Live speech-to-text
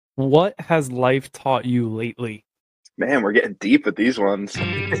What has life taught you lately? Man, we're getting deep with these ones.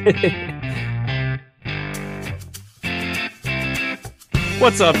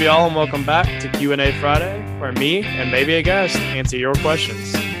 What's up, y'all, and welcome back to Q&A Friday, where me and maybe a guest answer your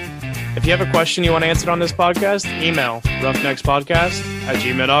questions. If you have a question you want answered on this podcast, email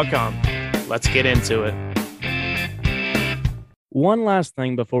roughneckspodcast@gmail.com. Let's get into it. One last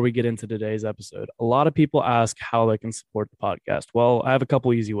thing before we get into today's episode. A lot of people ask how they can support the podcast. Well, I have a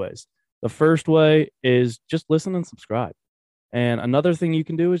couple easy ways. The first way is just listen and subscribe. And another thing you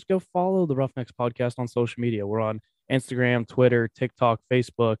can do is go follow the Roughnecks Podcast on social media. We're on Instagram, Twitter, TikTok,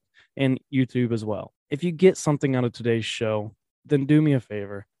 Facebook, and YouTube as well. If you get something out of today's show, then do me a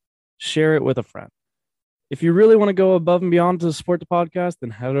favor. Share it with a friend. If you really want to go above and beyond to support the podcast, then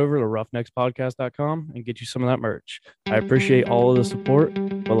head over to roughneckspodcast.com and get you some of that merch. I appreciate all of the support,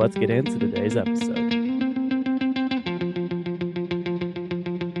 but let's get into today's episode.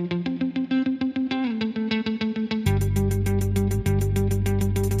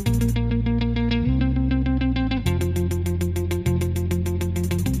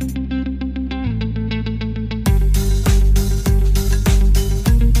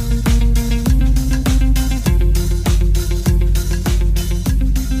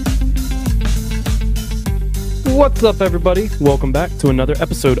 What's up, everybody? Welcome back to another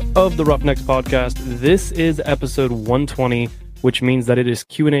episode of the Roughnecks Podcast. This is episode 120, which means that it is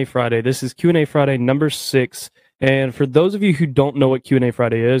Q&A Friday. This is Q&A Friday number 6. And for those of you who don't know what Q&A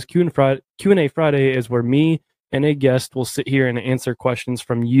Friday is, Q&A Friday is where me and a guest will sit here and answer questions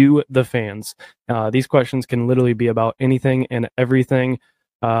from you, the fans. These questions can literally be about anything and everything.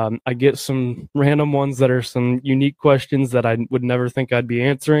 I get some random ones that are some unique questions that I would never think I'd be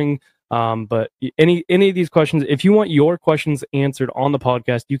answering. But any of these questions, if you want your questions answered on the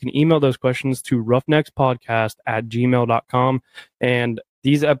podcast, you can email those questions to roughneckspodcast@gmail.com. And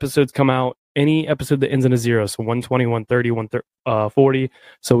these episodes come out any episode that ends in a 0. So 120, 130, 140.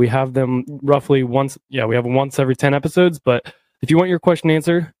 So we have them roughly once. Yeah, we have them once every 10 episodes. But if you want your question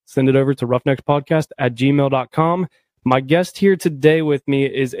answered, send it over to roughneckspodcast@gmail.com. My guest here today with me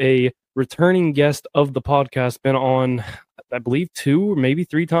is a returning guest of the podcast, been on, I believe, 2 or maybe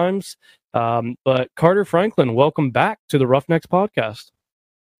 3 times. But Carter Franklin, welcome back to the Roughnecks Podcast.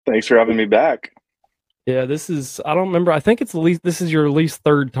 Thanks for having me back. Yeah, this is, I don't remember. I think this is your at least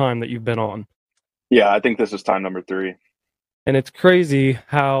 3rd time that you've been on. Yeah, I think this is time number 3. And it's crazy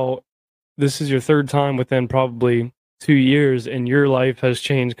how this is your 3rd time within probably 2 years, and your life has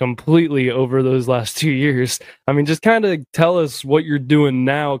changed completely over those last 2 years. I mean, just kind of tell us what you're doing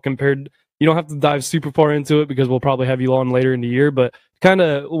now compared. You don't have to dive super far into it because we'll probably have you on later in the year, but kind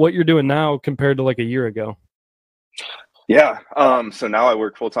of what you're doing now compared to like a year ago. Yeah. So now I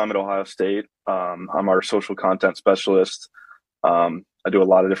work full-time at Ohio State. I'm our social content specialist. I do a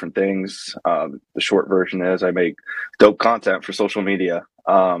lot of different things. The short version is I make dope content for social media.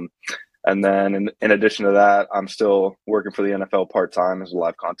 And then in addition to that, I'm still working for the NFL part-time as a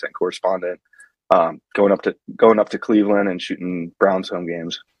live content correspondent, going up to Cleveland and shooting Browns home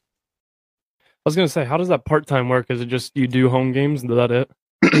games. I was going to say, how does that part-time work? Is it just you do home games? Is that it?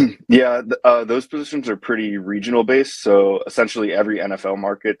 Yeah, those positions are pretty regional based. So essentially every NFL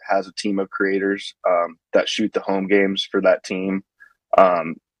market has a team of creators that shoot the home games for that team.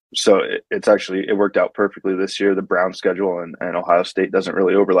 So it worked out perfectly this year. The Browns schedule and Ohio State doesn't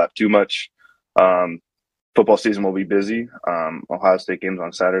really overlap too much. Football season will be busy. Ohio State games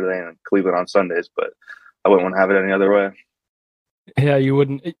on Saturday and Cleveland on Sundays, but I wouldn't want to have it any other way. Yeah, you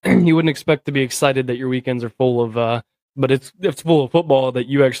wouldn't expect to be excited that your weekends are full of, but it's full of football that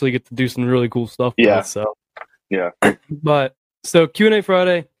you actually get to do some really cool stuff with. Yeah. So yeah. But so Q&A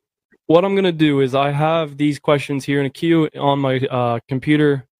Friday, what I'm gonna do is I have these questions here in a queue on my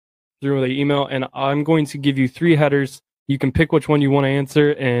computer through the email, and I'm going to give you 3 headers. You can pick which one you want to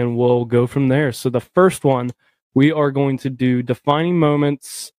answer, and we'll go from there. So the first one, we are going to do defining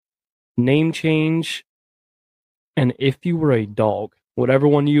moments, name change, and if you were a dog, whatever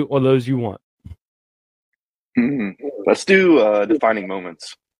one you want. Let's do defining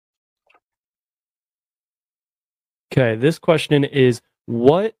moments. Okay, this question is,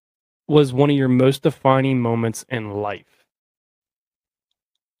 what was one of your most defining moments in life?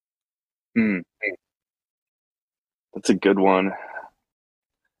 That's a good one.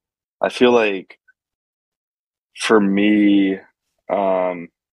 I feel like for me,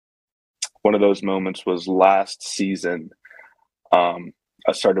 one of those moments was last season. I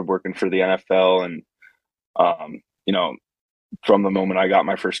started working for the NFL, and from the moment I got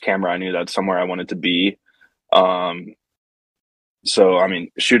my first camera, I knew that's somewhere I wanted to be. So, I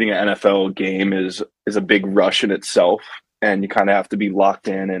mean, shooting an NFL game is a big rush in itself. and you kind of have to be locked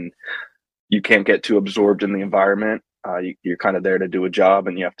in, and you can't get too absorbed in the environment. You're kind of there to do a job,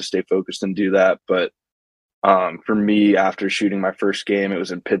 and you have to stay focused and do that. But for me, after shooting my first game, it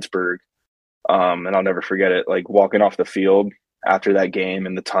was in Pittsburgh, and I'll never forget it. Like walking off the field after that game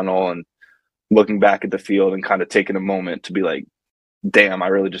in the tunnel and looking back at the field and kind of taking a moment to be like, damn, I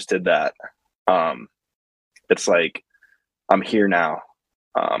really just did that. It's like, I'm here now.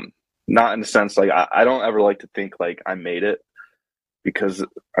 Not in the sense, like, I don't ever like to think like I made it, because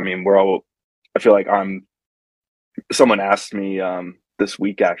I mean, I feel like someone asked me this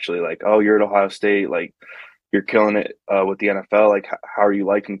week actually, like, oh, you're at Ohio State, like you're killing it with the NFL. Like, how are you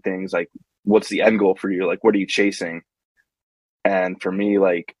liking things? Like, what's the end goal for you? Like, what are you chasing? And for me,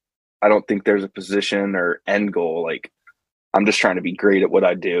 like, I don't think there's a position or end goal. Like, I'm just trying to be great at what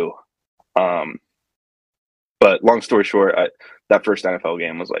I do. But long story short, that first NFL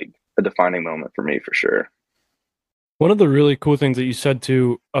game was like a defining moment for me for sure. One of the really cool things that you said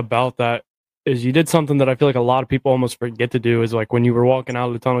too about that is you did something that I feel like a lot of people almost forget to do, is like when you were walking out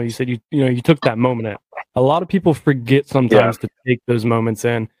of the tunnel, you said you took that moment in. A lot of people forget sometimes to take those moments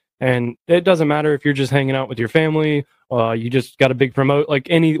in. And it doesn't matter if you're just hanging out with your family, you just got a big promote, like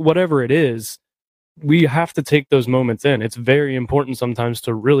whatever it is, we have to take those moments in. It's very important sometimes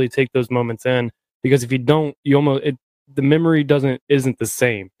to really take those moments in, because if you don't, the memory isn't the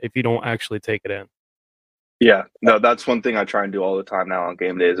same if you don't actually take it in. Yeah, no, that's one thing I try and do all the time now on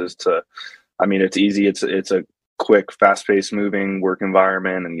game days is it's easy. It's a quick, fast-paced moving work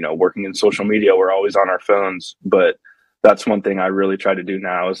environment, and working in social media, we're always on our phones. But that's one thing I really try to do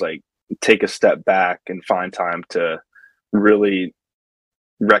now is like take a step back and find time to really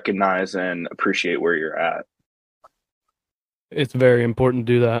recognize and appreciate where you're at. It's very important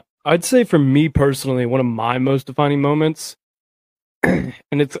to do that. I'd say for me personally, one of my most defining moments, and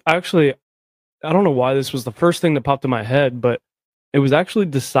it's actually, I don't know why this was the first thing that popped in my head, but it was actually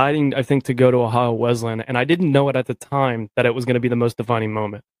deciding, I think, to go to Ohio Wesleyan. And I didn't know it at the time that it was going to be the most defining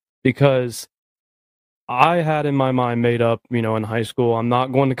moment, because I had in my mind made up, in high school, I'm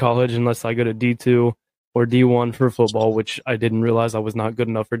not going to college unless I go to D2 or D1 for football, which I didn't realize I was not good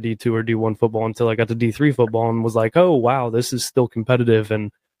enough for D2 or D1 football until I got to D3 football and was like, oh, wow, this is still competitive.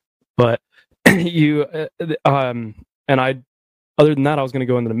 But other than that, I was going to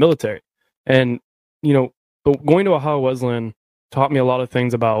go into the military. And, but going to Ohio Wesleyan taught me a lot of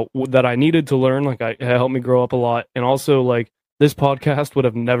things about that I needed to learn. Like, it helped me grow up a lot. And also, like, this podcast would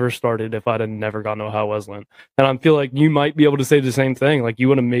have never started if I'd have never gone to Ohio Wesleyan. And I feel like you might be able to say the same thing. Like, you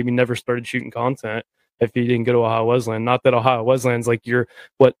would have maybe never started shooting content if you didn't go to Ohio Wesleyan. Not that Ohio Wesleyan's like did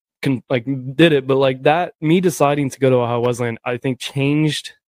it, but like that, me deciding to go to Ohio Wesleyan, I think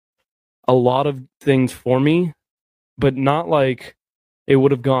changed a lot of things for me, but not like it would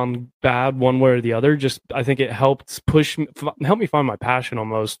have gone bad one way or the other. Just, I think it helped me find my passion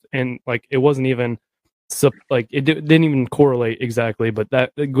almost. And like, it wasn't even didn't even correlate exactly, but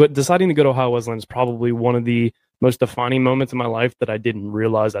that deciding to go to Ohio Wesleyan is probably one of the most defining moments in my life that I didn't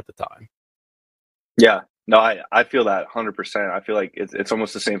realize at the time. Yeah, no, I feel that 100%. I feel like it's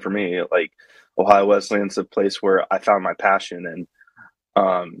almost the same for me. Like, Ohio Wesleyan's a place where I found my passion, and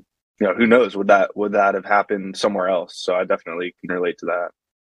who knows, would that have happened somewhere else? So I definitely can relate to that.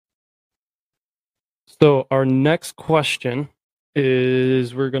 So our next question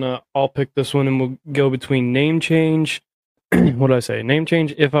is, I'll pick this one and we'll go between name change. What did I say? Name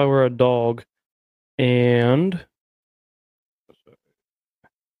change, if I were a dog, and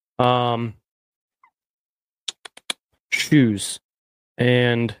shoes.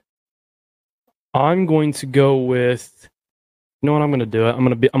 And I'm going to go with, you know what, I'm going to do it. I'm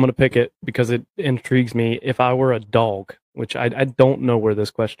going to pick it because it intrigues me. If I were a dog, which I don't know where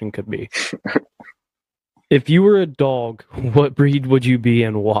this question could be. If you were a dog, what breed would you be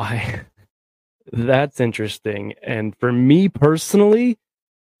and why? That's interesting. And for me personally,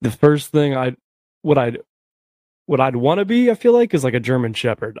 the first thing what I'd want to be, I feel like, is like a German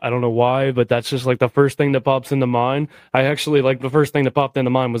Shepherd. I don't know why, but that's just like the first thing that pops into mind. I actually, like, the first thing that popped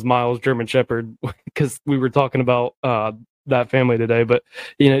into mind was Miles German Shepherd, because we were talking about that family today. But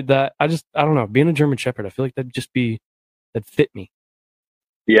that I don't know, being a German Shepherd, I feel like that'd fit me.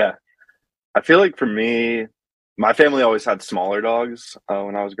 Yeah, I feel like for me, my family always had smaller dogs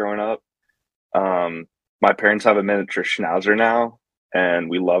when I was growing up. My parents have a miniature Schnauzer now, and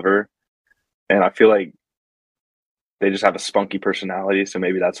we love her. And I feel like they just have a spunky personality, so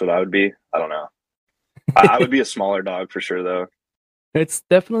maybe that's what I would be. I don't know. I would be a smaller dog for sure, though. It's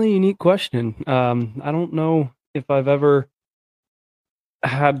definitely a unique question. I don't know if I've ever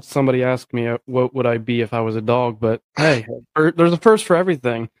had somebody ask me what would I be if I was a dog, but hey, there's a first for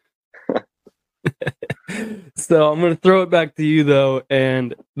everything. So I'm going to throw it back to you, though.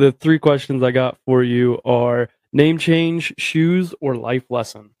 And the 3 questions I got for you are name change, shoes, or life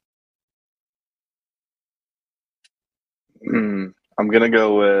lesson. I'm gonna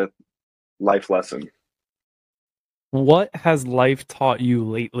go with life lesson. What has life taught you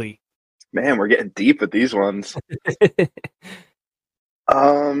lately? Man, we're getting deep with these ones.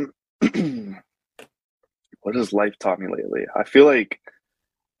 Um, what has life taught me lately? I feel like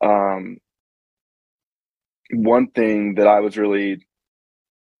um, one thing that I always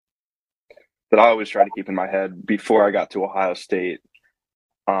try to keep in my head before I got to Ohio State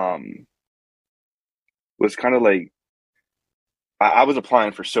um, was kind of like I was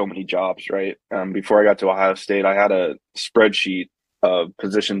applying for so many jobs, right? Before I got to Ohio State, I had a spreadsheet of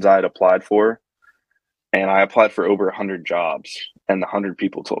positions I had applied for, and I applied for over 100 jobs, and the 100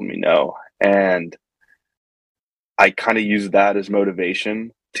 people told me no. And I kind of used that as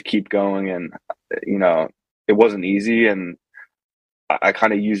motivation to keep going. And, you know, it wasn't easy. And I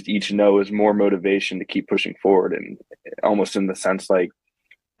kind of used each no as more motivation to keep pushing forward. And almost in the sense like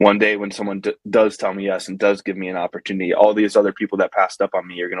one day when someone does tell me yes and does give me an opportunity, all these other people that passed up on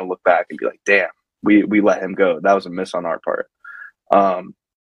me are going to look back and be like, damn, we let him go. That was a miss on our part.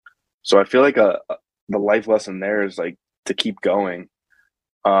 So I feel like the life lesson there is like to keep going.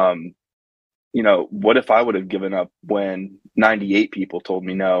 Um, you know, what if I would have given up when 98 people told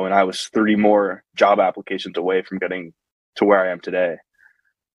me no and I was 30 more job applications away from getting to where I am today?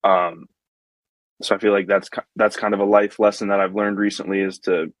 So I feel like that's kind of a life lesson that I've learned recently is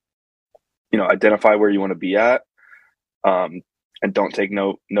to, you know, identify where you want to be at, and don't take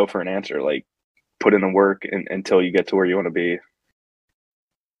no for an answer. Like put in the work until you get to where you want to be.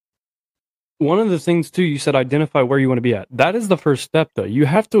 One of the things too, you said identify where you want to be at. That is the first step, though. You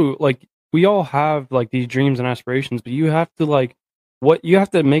have to like we all have like these dreams and aspirations, but you have to like what you have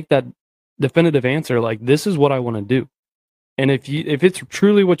to make that definitive answer. Like this is what I want to do, and if it's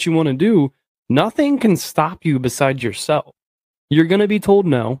truly what you want to do, nothing can stop you besides yourself. You're gonna be told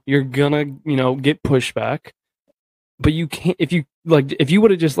no. You're gonna get pushback, but you can't if you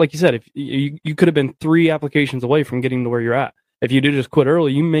would have just like you said if you could have been 3 applications away from getting to where you're at. If you did just quit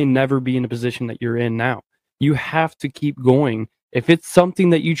early, you may never be in a position that you're in now. You have to keep going. If it's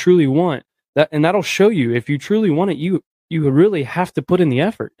something that you truly want, that'll show you if you truly want it, you really have to put in the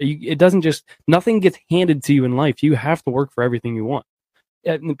effort. It doesn't just nothing gets handed to you in life. You have to work for everything you want.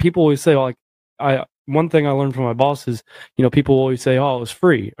 And people always say like I one thing I learned from my boss is, people always say, "Oh, it was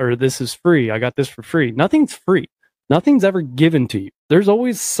free," or "This is free. I got this for free." Nothing's free. Nothing's ever given to you. There's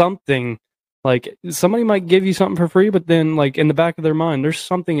always something. Like somebody might give you something for free, but then like in the back of their mind, there's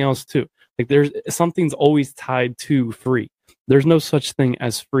something else too. Like there's something's always tied to free. There's no such thing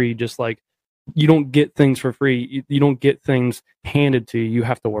as free. Just like you don't get things for free. You don't get things handed to you. You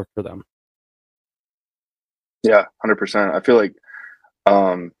have to work for them. Yeah, 100%. I feel like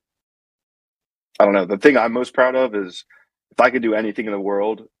um, I don't know. The thing I'm most proud of is if I could do anything in the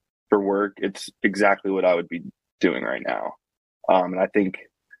world for work, it's exactly what I would be doing right now. And I think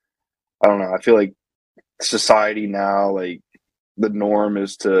I don't know. I feel like society now, like the norm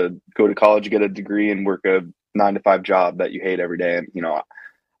is to go to college, get a degree, and work a 9 to 5 job that you hate every day. And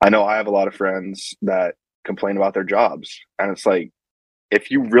I know I have a lot of friends that complain about their jobs, and it's like if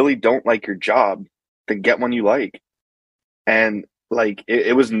you really don't like your job, then get one you like. And like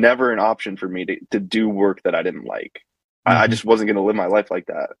it was never an option for me to do work that I didn't like. I Mm-hmm. just wasn't going to live my life like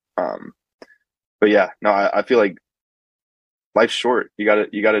that. But yeah, no, I feel like life's short. You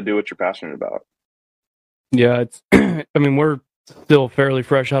gotta do what you're passionate about. Yeah, it's. I mean, we're still fairly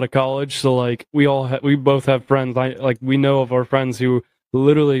fresh out of college, so like we both have friends. We know of our friends who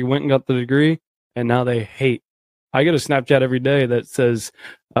literally went and got the degree, and now they hate. I get a Snapchat every day that says,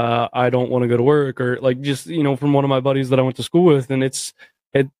 "I don't want to go to work," or like just from one of my buddies that I went to school with, and it's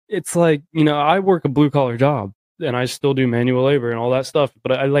like I work a blue collar job and I still do manual labor and all that stuff,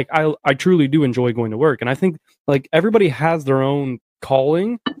 but I truly do enjoy going to work, and I think like everybody has their own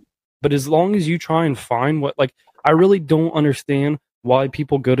calling, but as long as you try and find I really don't understand why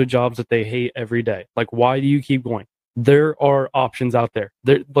people go to jobs that they hate every day. Like, why do you keep going? There are options out there.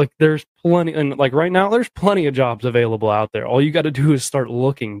 There's plenty, and like right now, there's plenty of jobs available out there. All you got to do is start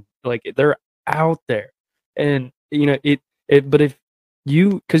looking. Like they're out there, and But if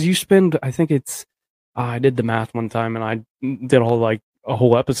because you spend, I think it's, I did the math one time, and I did a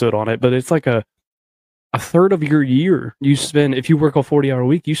whole episode on it. But it's like a third of your year you spend if you work a 40-hour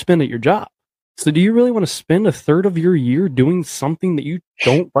week you spend at your job. So do you really want to spend a third of your year doing something that you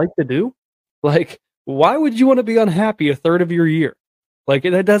don't like to do? Like, why would you want to be unhappy a third of your year? Like,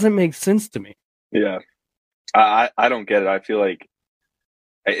 that doesn't make sense to me. Yeah, I don't get it. I feel like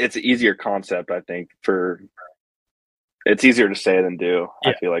it's an easier concept, I think. It's easier to say than do.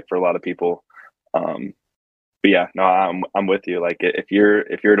 Yeah. I feel like for a lot of people. But yeah, no, I'm with you. Like if you're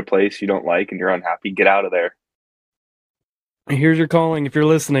at a place you don't like and you're unhappy, get out of there. Here's your calling. If you're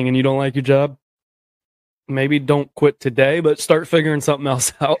listening and you don't like your job, maybe don't quit today, but start figuring something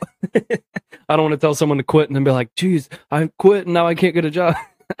else out. I don't want to tell someone to quit and then be like, geez, I quit and now I can't get a job.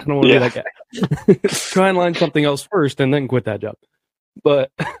 I don't want to be that guy. Try and line something else first and then quit that job.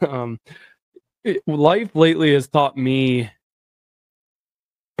 But life lately has taught me,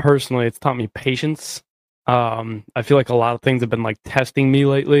 personally, it's taught me patience. I feel like a lot of things have been like testing me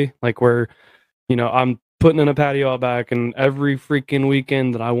lately, like where, I'm putting in a patio out back, and every freaking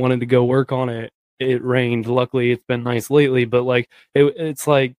weekend that I wanted to go work on it, it rained. Luckily, it's been nice lately, but like it's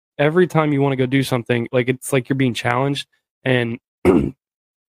like every time you want to go do something, like it's like you're being challenged, and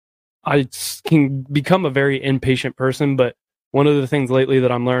I can become a very impatient person. But one of the things lately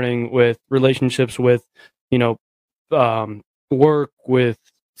that I'm learning with relationships, with work, with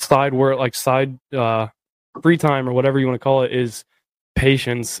side work, like side free time or whatever you want to call it, is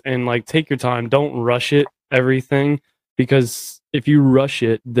patience. And like, take your time, don't rush it, everything, because if you rush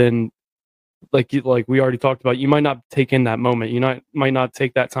it, then like we already talked about, you might not take in that moment, might not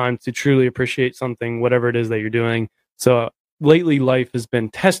take that time to truly appreciate something, whatever it is that you're doing. So lately life has been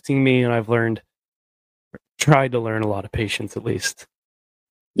testing me, and I've tried to learn a lot of patience, at least.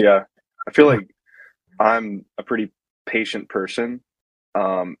 Yeah, I feel like I'm a pretty patient person,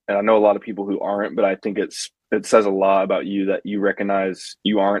 and I know a lot of people who aren't, but I think it says a lot about you that you recognize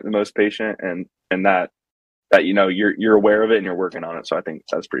you aren't the most patient, and that you're aware of it and you're working on it. So I think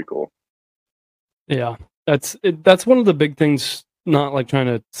that's pretty cool. Yeah, that's one of the big things. Not like trying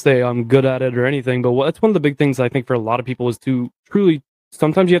to say I'm good at it or anything, but that's one of the big things I think for a lot of people is to truly.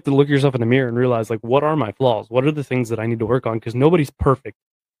 Sometimes you have to look yourself in the mirror and realize, like, what are my flaws? What are the things that I need to work on? Because nobody's perfect.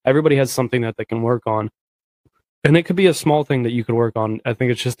 Everybody has something that they can work on, and it could be a small thing that you could work on. I think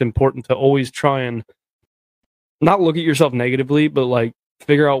it's just important to always try and not look at yourself negatively, but like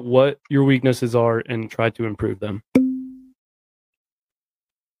figure out what your weaknesses are and try to improve them.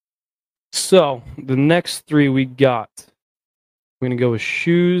 So the next three we got, we're going to go with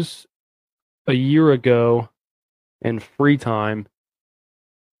shoes, a year ago, and free time.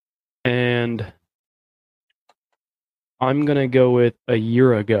 And I'm going to go with a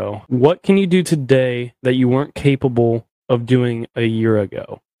year ago. What can you do today that you weren't capable of doing a year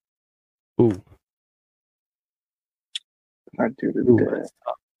ago? Ooh. I do today. That's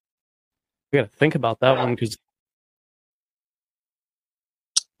tough. We got to think about that one, because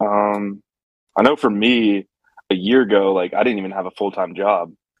I know for me, a year ago, like I didn't even have a full-time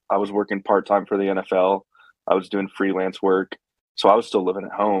job. I was working part-time for the NFL. I was doing freelance work, so I was still living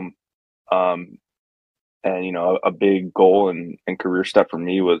at home. And a big goal and career step for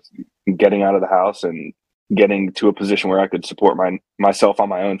me was getting out of the house and getting to a position where I could support myself on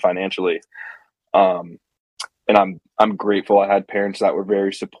my own financially. And I'm grateful I had parents that were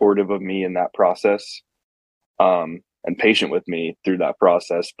very supportive of me in that process, and patient with me through that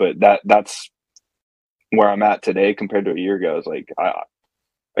process. But that's where I'm at today compared to a year ago. Is like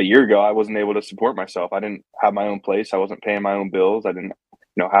a year ago I wasn't able to support myself. I didn't have my own place. I wasn't paying my own bills. I didn't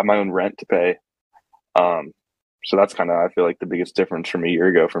have my own rent to pay. So that's kind of, I feel like, the biggest difference from a year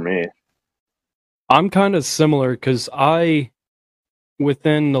ago for me. I'm kind of similar, because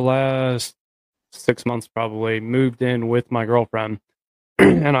within the last 6 months, probably moved in with my girlfriend,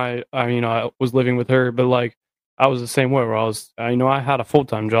 and I was living with her, but like I was the same way, where I had a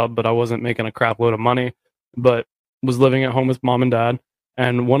full-time job, but I wasn't making a crap load of money, but was living at home with mom and dad.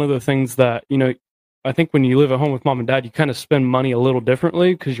 And one of the things that, I think when you live at home with mom and dad, you kind of spend money a little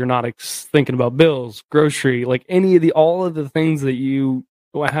differently, because you're not thinking about bills, grocery, like all of the things that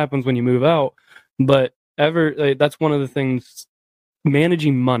what happens when you move out. But that's one of the things,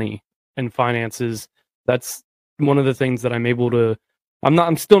 managing money and finances. That's one of the things that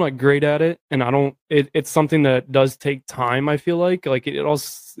I'm still not great at it. And it's something that does take time. I feel like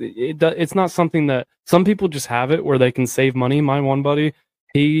it's not something that some people just have it where they can save money. My one buddy,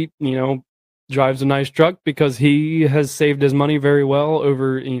 he, drives a nice truck because he has saved his money very well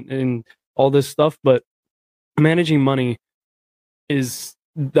over in all this stuff. But managing money was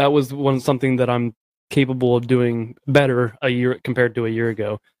something that I'm capable of doing better compared to a year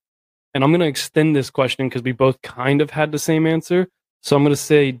ago. And I'm going to extend this question because we both kind of had the same answer. So I'm going to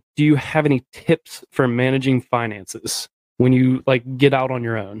say, do you have any tips for managing finances when you get out on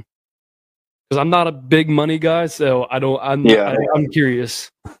your own? Because I'm not a big money guy, so I'm curious.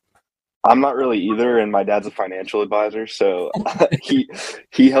 I'm not really either, and my dad's a financial advisor, so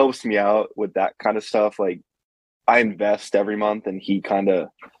he helps me out with that kind of stuff. Like, I invest every month, and he kind of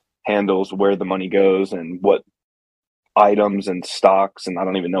handles where the money goes and what items and stocks, and I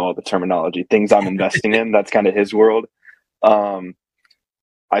don't even know all the terminology, things I'm investing in. That's kind of his world. Um,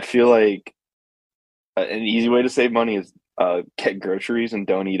 I feel like an easy way to save money is get groceries and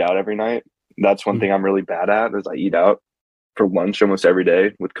don't eat out every night. That's one thing I'm really bad at is I eat out for lunch almost every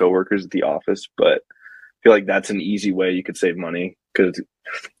day with coworkers at the office. But I feel like that's an easy way you could save money because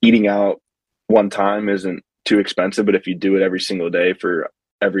eating out one time isn't too expensive. But if you do it every single day for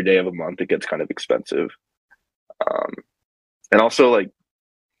every day of a month, it gets kind of expensive. And also, like,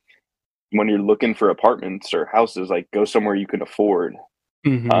 when you're looking for apartments or houses, like, go somewhere you can afford.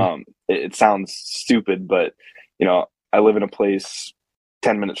 It sounds stupid, but I live in a place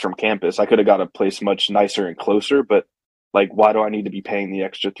 10 minutes from campus. I could have got a place much nicer and closer, but like, why do I need to be paying the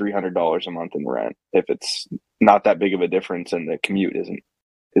extra $300 a month in rent if it's not that big of a difference and the commute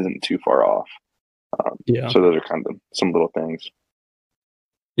isn't too far off? So those are kind of some little things.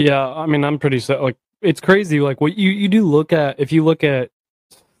 Yeah, I mean, I'm pretty like, it's crazy. Like, what you do look at, if you look at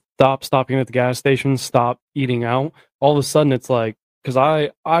stopping at the gas station, stop eating out, all of a sudden it's like, because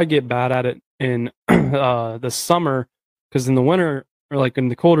I get bad at it in the summer, because in the winter or like in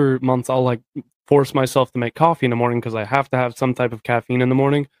the colder months, I'll like force myself to make coffee in the morning because I have to have some type of caffeine in the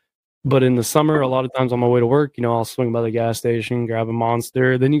morning. But in the summer, a lot of times on my way to work, I'll swing by the gas station, grab a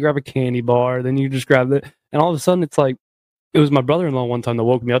Monster, then you grab a candy bar, then you just grab it, and all of a sudden it's like, it was my brother-in-law one time that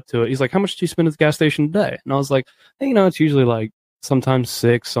woke me up to it. He's like, "How much do you spend at the gas station a day?" And I was like, "Hey, it's usually like sometimes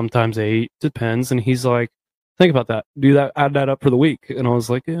 6, sometimes 8, depends." And he's like, "Think about that. Add that up for the week." And I was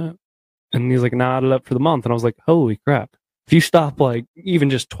like, "Yeah." And he's like, "Nah, add it up for the month." And I was like, "Holy crap. If you stop like even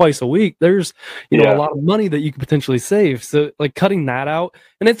just twice a week, there's, a lot of money that you could potentially save." So like cutting that out,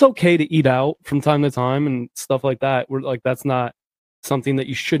 and it's okay to eat out from time to time and stuff like that. We're like, that's not something that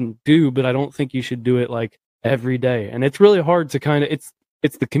you shouldn't do, but I don't think you should do it like every day. And it's really hard to kind of,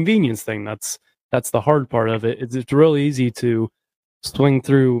 it's the convenience thing. That's the hard part of it. It's really easy to swing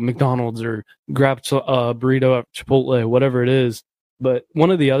through McDonald's or grab a burrito at Chipotle, whatever it is. But one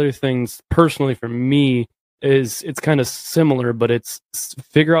of the other things personally for me is it's kind of similar, but it's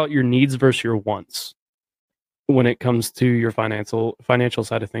figure out your needs versus your wants when it comes to your financial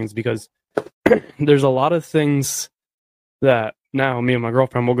side of things, because there's a lot of things that now me and my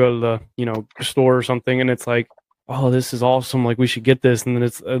girlfriend will go to the store or something, and it's like, "Oh, this is awesome, like we should get this," and then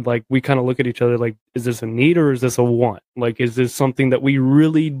it's like we kind of look at each other like, is this a need or is this a want? Like, is this something that we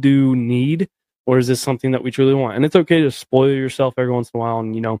really do need, or is this something that we truly want? And it's okay to spoil yourself every once in a while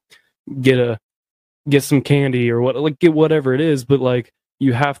and get some candy or get whatever it is, but like,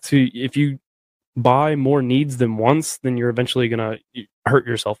 you have to, if you buy more needs than wants, then you're eventually gonna hurt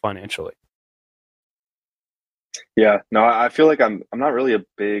yourself financially. Yeah, no, I feel like I'm not really a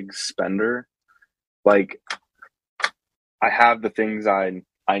big spender. Like, I have the things I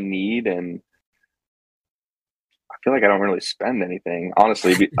need, and I feel like I don't really spend anything.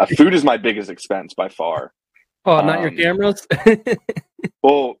 Honestly, food is my biggest expense by far. Oh, not your cameras?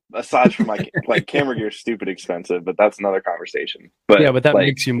 Well, aside from like camera gear is stupid expensive, but that's another conversation. But yeah, but that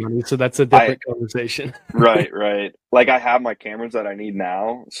makes you money, so that's a different conversation. Right. Like, I have my cameras that I need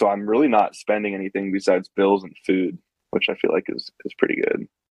now, so I'm really not spending anything besides bills and food, which I feel like is pretty good.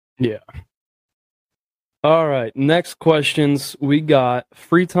 Yeah. All right, next questions. We got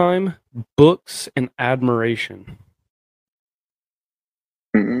free time, books, and admiration.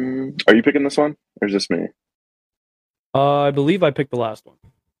 Are you picking this one, or is this me? I believe I picked the last one.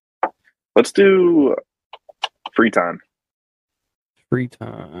 Let's do free time. Free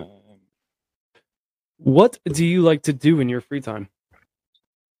time. What do you like to do in your free time?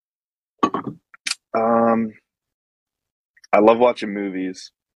 I love watching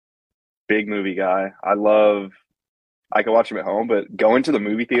movies. Big movie guy. I can watch them at home, but going to the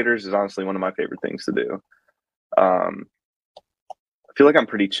movie theaters is honestly one of my favorite things to do. I feel like I'm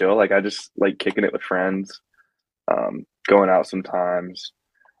pretty chill. Like, I just like kicking it with friends, going out sometimes.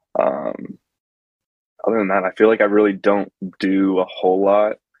 Other than that, I feel like I really don't do a whole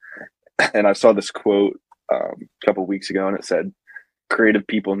lot. And I saw this quote a couple weeks ago, and it said, "Creative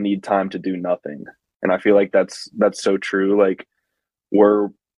people need time to do nothing." And I feel like that's so true. Like,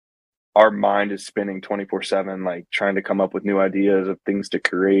 our mind is spinning 24/7, like trying to come up with new ideas of things to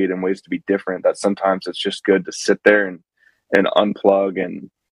create and ways to be different, that sometimes it's just good to sit there and unplug and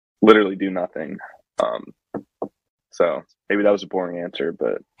literally do nothing. So maybe that was a boring answer,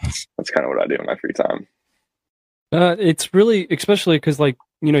 but that's kind of what I do in my free time. It's really, especially because like,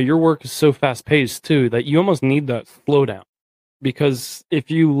 your work is so fast paced too, that you almost need that slowdown, because if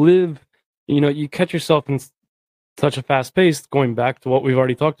you live, you catch yourself in such a fast pace, going back to what we've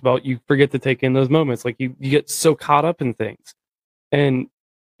already talked about, you forget to take in those moments. Like you get so caught up in things. And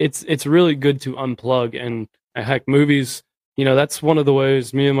it's really good to unplug. And heck, movies, that's one of the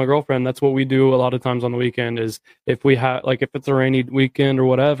ways me and my girlfriend, that's what we do a lot of times on the weekend is if we have, like, if it's a rainy weekend or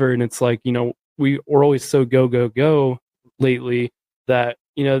whatever, and it's like, we're always so go lately that,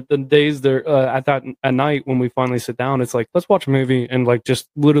 the days there at night when we finally sit down, it's like, let's watch a movie and like just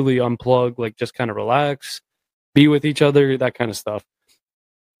literally unplug, like just kind of relax, be with each other, that kind of stuff.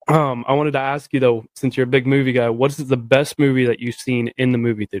 I wanted to ask you though, since you're a big movie guy, what is the best movie that you've seen in the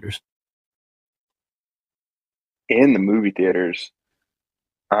movie theaters? In the movie theaters,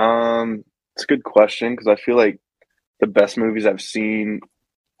 it's a good question because I feel like the best movies I've seen,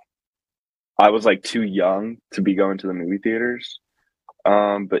 I was like too young to be going to the movie theaters.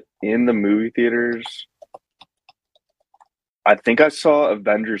 But in the movie theaters, I think I saw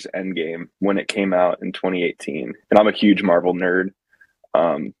Avengers Endgame when it came out in 2018, and I'm a huge Marvel nerd.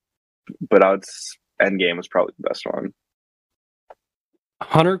 But Endgame was probably the best one.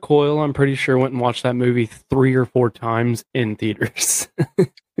 Hunter Coyle, I'm pretty sure, went and watched that movie 3 or 4 times in theaters.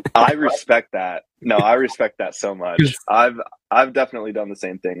 I respect that. No, I respect that so much. I've definitely done the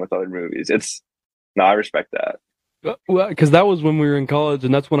same thing with other movies. I respect that. Well, because that was when we were in college,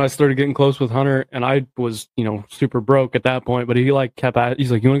 and that's when I started getting close with Hunter, and I was, super broke at that point, but he like kept at,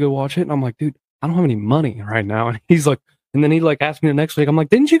 he's like, you want to go watch it? And I'm like, dude, I don't have any money right now. And he's like, and then he like asked me the next week. I'm like,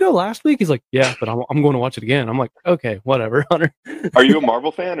 didn't you go last week? He's like, yeah, but I'm going to watch it again. I'm like, okay, whatever, Hunter. Are you a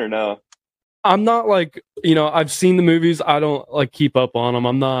Marvel fan or no? I'm not like, I've seen the movies. I don't like keep up on them.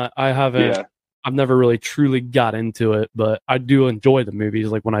 I've never really truly got into it, but I do enjoy the movies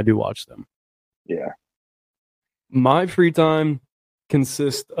like when I do watch them. Yeah. My free time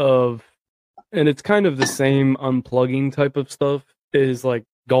consists of, and it's kind of the same unplugging type of stuff, is like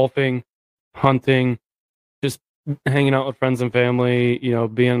golfing, hunting, just hanging out with friends and family,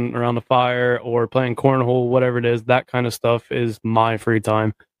 being around the fire or playing cornhole, whatever it is. That kind of stuff is my free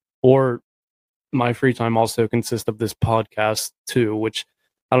time. Or my free time also consists of this podcast too, which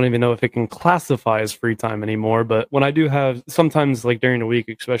I don't even know if it can classify as free time anymore. But when I do have, sometimes like during the week,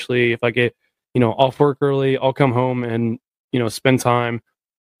 especially if I get, off work early, I'll come home and, spend time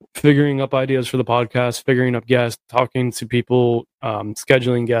figuring up ideas for the podcast, figuring up guests, talking to people,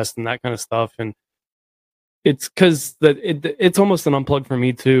 scheduling guests and that kind of stuff. And it's because it's almost an unplug for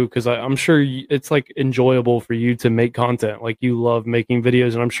me too, because I'm sure it's like enjoyable for you to make content. Like you love making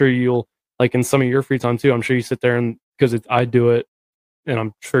videos, and I'm sure you'll, like in some of your free time too, I'm sure you sit there and, because I do it and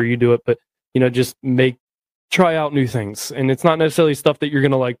I'm sure you do it, but just try out new things. And it's not necessarily stuff that you're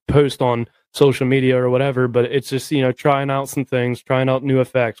going to like post on social media or whatever, but it's just, trying out some things, trying out new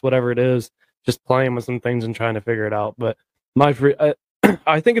effects, whatever it is, just playing with some things and trying to figure it out. But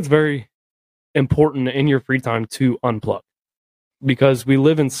I think it's very important in your free time to unplug, because we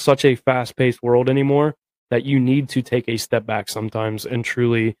live in such a fast-paced world anymore that you need to take a step back sometimes and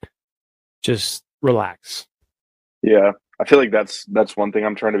truly just relax. Yeah, I feel like that's one thing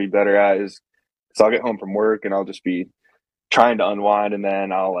I'm trying to be better at is, so I'll get home from work and I'll just be trying to unwind, and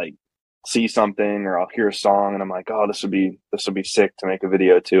then I'll like see something or I'll hear a song and I'm like, oh, this would be sick to make a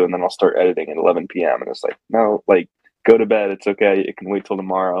video to, and then I'll start editing at 11 p.m. and it's like, no, like go to bed, it's okay, it can wait till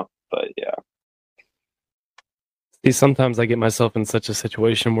tomorrow. But yeah. See, sometimes I get myself in such a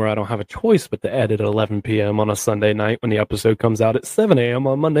situation where I don't have a choice but to edit at 11 p.m. on a Sunday night when the episode comes out at 7 a.m.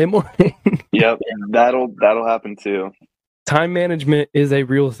 on Monday morning. Yep, that'll happen too. Time management is a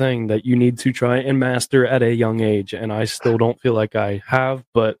real thing that you need to try and master at a young age, and I still don't feel like I have,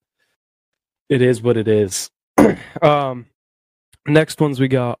 but it is what it is. Next ones we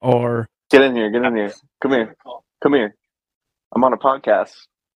got are... Get in here. Come here. I'm on a podcast.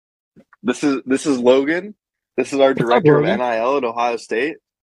 This is Logan. This is our director of NIL at Ohio State.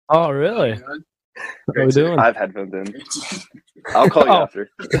 Oh, really? What are we doing? I have headphones in. I'll call you after.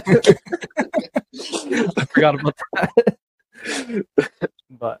 I forgot about that.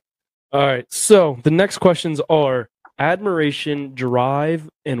 But all right, so the next questions are admiration, drive,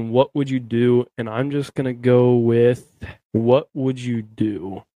 and what would you do? And I'm just gonna go with what would you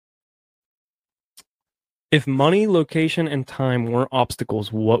do if money, location, and time weren't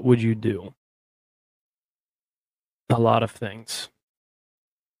obstacles? What would you do? A lot of things,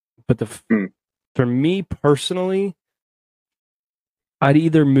 but for me personally, I'd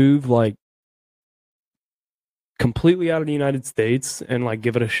either move like completely out of the United States and like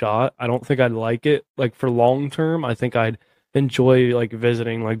give it a shot. I don't think I'd like it like for long term. I think I'd enjoy like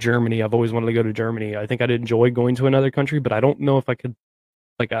visiting like Germany. I've always wanted to go to Germany. I think I'd enjoy going to another country, but I don't know if I could,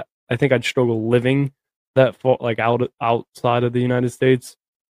 like I think I'd struggle living that far, like outside of the United States.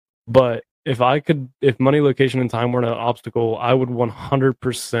 But if money, location, and time weren't an obstacle, I would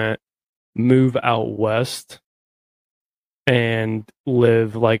 100% move out west and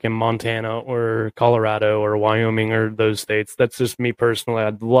live like in Montana or Colorado or Wyoming or those states. That's just me personally.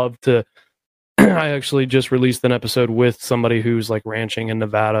 I'd love to. I actually just released an episode with somebody who's like ranching in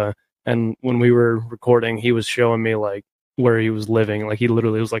Nevada, and when we were recording, he was showing me like where he was living. Like he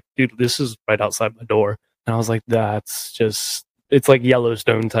literally was like, "Dude, this is right outside my door," and I was like, "That's just." It's like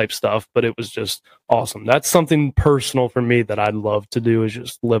Yellowstone type stuff, but it was just awesome. That's something personal for me that I'd love to do is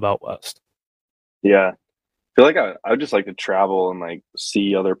just live out west. Yeah. I feel like I would just like to travel and like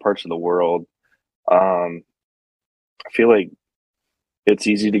see other parts of the world. Um, I feel like it's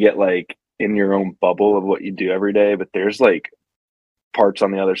easy to get like in your own bubble of what you do every day, but there's like parts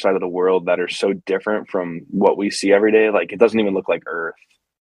on the other side of the world that are so different from what we see every day. Like it doesn't even look like Earth.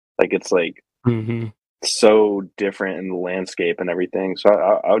 Like it's like Mm-hmm. so different in the landscape and everything. So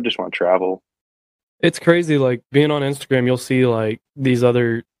I would just want to travel. It's crazy, like being on Instagram, you'll see like these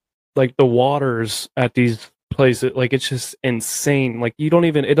other, like the waters at these places, like it's just insane. Like you don't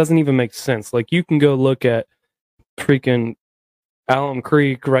even, it doesn't even make sense. Like you can go look at freaking Alum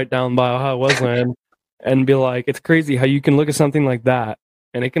Creek right down by Ohio Wesleyan and be like, it's crazy how you can look at something like that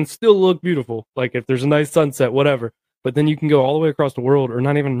and it can still look beautiful. Like if there's a nice sunset, whatever. But then you can go all the way across the world, or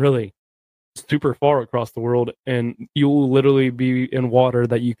not even really super far across the world, and you'll literally be in water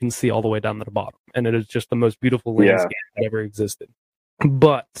that you can see all the way down to the bottom, and it is just the most beautiful Yeah. landscape that ever existed.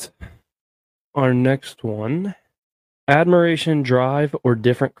 But our next one, admiration, drive, or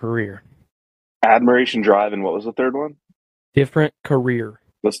different career? Admiration, drive, and what was the third one? Different career.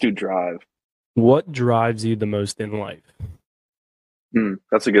 Let's do drive. What drives you the most in life?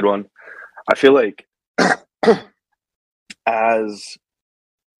 That's a good one. I feel like as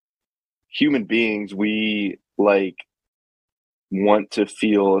human beings, we like want to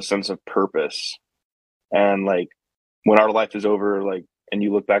feel a sense of purpose. And like when our life is over, like, and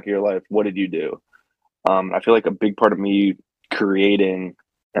you look back at your life, what did you do? I feel like a big part of me creating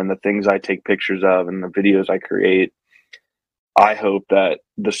and the things I take pictures of and the videos I create, I hope that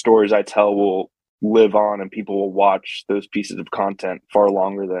the stories I tell will live on and people will watch those pieces of content far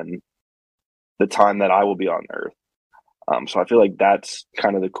longer than the time that I will be on Earth. So I feel like that's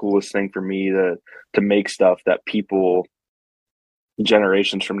kind of the coolest thing for me to make stuff that people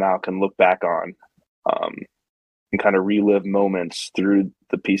generations from now can look back on, and kind of relive moments through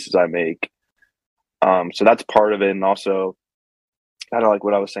the pieces I make. So that's part of it, and also kind of like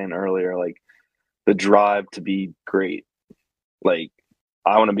what I was saying earlier, like the drive to be great. Like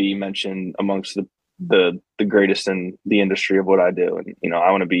I want to be mentioned amongst the greatest in the industry of what I do, and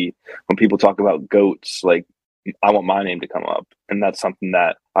I want to be, when people talk about goats, like I want my name to come up, and that's something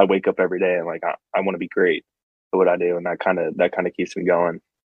that I wake up every day and like I want to be great at what I do, and that kind of keeps me going.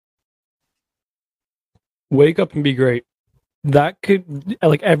 Wake up and be great. That could,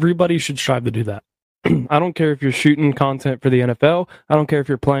 like, everybody should strive to do that. I don't care if you're shooting content for the NFL. I don't care if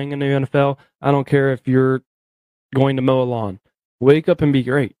you're playing in the NFL. I don't care if you're going to mow a lawn. Wake up and be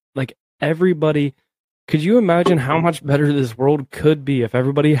great. Like everybody, could you imagine how much better this world could be if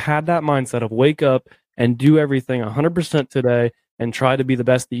everybody had that mindset of wake up and do everything 100% today and try to be the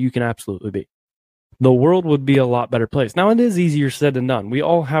best that you can absolutely be? The world would be a lot better place. Now, it is easier said than done. We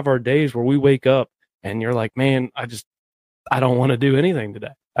all have our days where we wake up and you're like, man, I don't want to do anything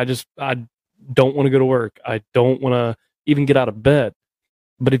today. I don't want to go to work. I don't want to even get out of bed.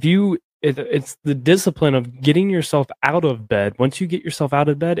 But it's the discipline of getting yourself out of bed. Once you get yourself out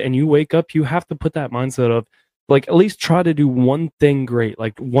of bed and you wake up, you have to put that mindset of like, at least try to do one thing great,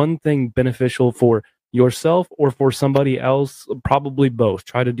 like one thing beneficial for yourself or for somebody else, probably both.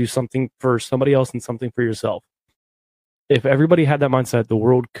 Try to do something for somebody else and something for yourself. If everybody had that mindset, the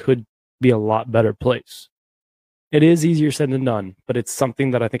world could be a lot better place. It is easier said than done, but it's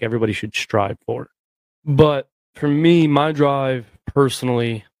something that I think everybody should strive for. But for me, my drive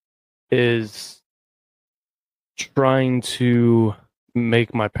personally is trying to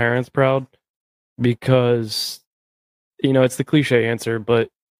make my parents proud, because, it's the cliche answer, but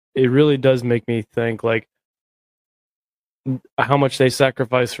it really does make me think like how much they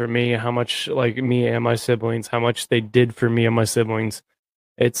sacrificed for me, how much like me and my siblings, how much they did for me and my siblings.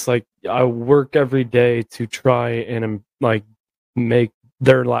 It's like I work every day to try and like make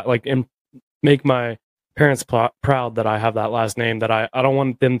their like and make my parents proud that I have that last name, that I don't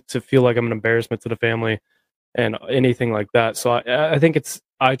want them to feel like I'm an embarrassment to the family and anything like that. So I think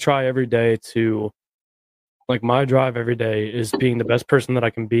I try every day to, like, my drive every day is being the best person that I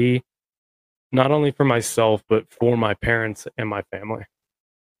can be, not only for myself, but for my parents and my family.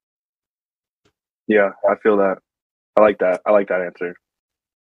 Yeah, I feel that. I like that. I like that answer.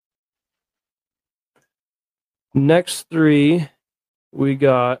 Next three, we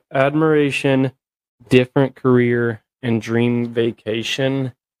got admiration, different career, and dream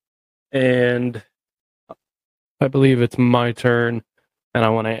vacation. And I believe it's my turn. And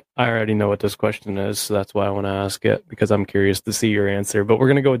I already know what this question is, so that's why I want to ask it, because I'm curious to see your answer. But we're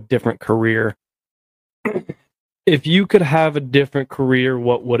going to go with different career. If you could have a different career,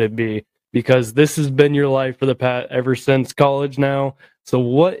 what would it be? Because this has been your life for the past ever since college now. So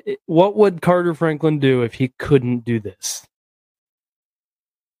what would Carter Franklin do if he couldn't do this?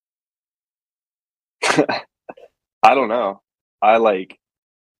 I don't know. I like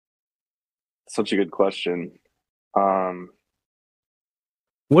such a good question.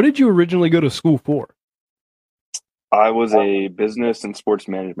 What did you originally go to school for? I was a business and sports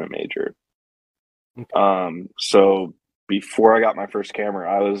management major. So before I got my first camera,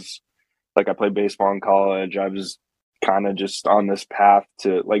 I played baseball in college. I was kind of just on this path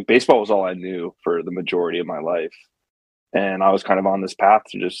to like baseball was all I knew for the majority of my life. And I was kind of on this path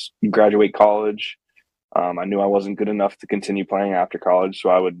to just graduate college. I knew I wasn't good enough to continue playing after college. So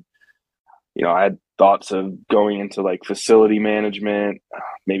I had thoughts of going into like facility management,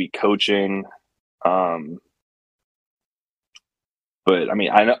 maybe coaching. But I mean,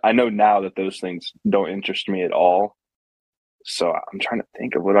 I know now that those things don't interest me at all. So I'm trying to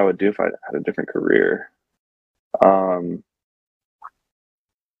think of what I would do if I had a different career. I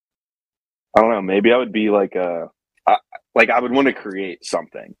don't know. Maybe I would be I would want to create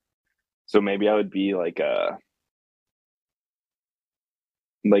something. So maybe I would be like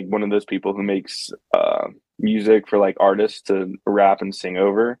one of those people who makes music for like artists to rap and sing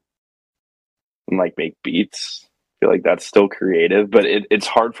over and like make beats. I feel like that's still creative, but it's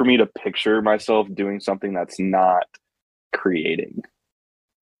hard for me to picture myself doing something that's not creating.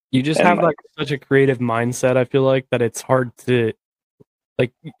 You just And have like such a creative mindset, I feel like, that it's hard to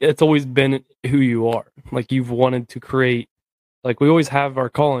like it's always been who you are. Like you've wanted to create, like we always have our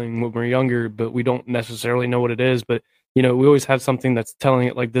calling when we're younger, but we don't necessarily know what it is. But we always have something that's telling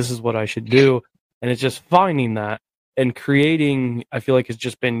it like this is what I should do. And it's just finding that and creating, I feel like it's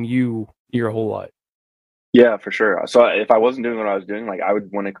just been you your whole life. yeah, for sure. So if I wasn't doing what I was doing, like I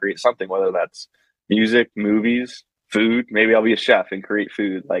would want to create something, whether that's music, movies, food. Maybe I'll be a chef and create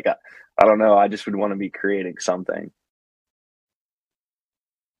food. I don't know. I just would want to be creating something.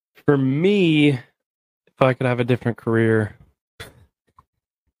 For me, if I could have a different career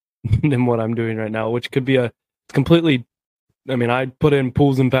than what I'm doing right now, which could be a completely, I mean, I put in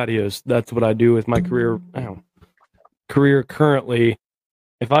pools and patios. That's what I do with my career currently.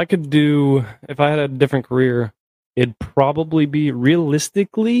 If I had a different career, it'd probably be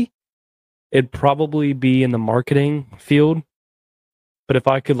in the marketing field. But if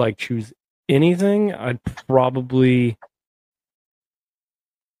I could like choose anything, I'd probably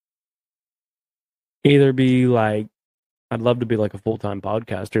either be like, I'd love to be like a full-time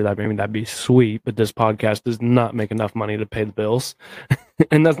podcaster. That'd be sweet, but this podcast does not make enough money to pay the bills.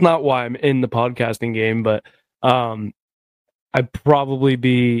 And that's not why I'm in the podcasting game, but I'd probably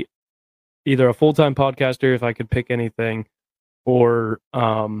be either a full-time podcaster if I could pick anything, or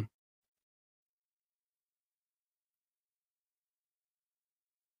I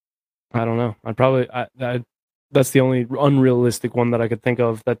don't know. That's the only unrealistic one that I could think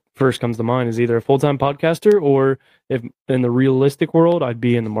of that first comes to mind, is either a full-time podcaster, or if in the realistic world, I'd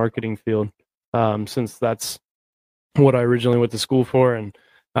be in the marketing field, since that's what I originally went to school for and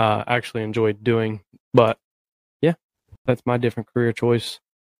actually enjoyed doing. But yeah, that's my different career choice.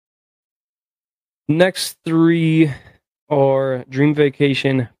 Next three are dream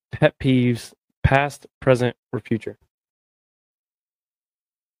vacation, pet peeves, past, present, or future.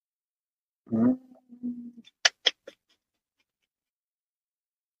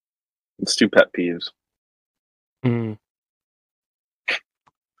 Let's do pet peeves.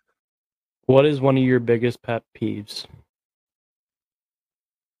 What is one of your biggest pet peeves?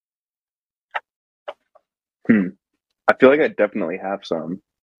 I feel like I definitely have some. I'm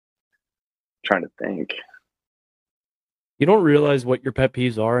trying to think. You don't realize what your pet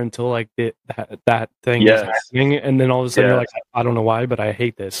peeves are until like that thing is Yes. happening, and then all of a sudden you're Yes. like, I don't know why, but I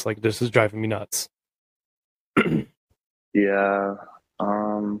hate this. Like this is driving me nuts. Yeah.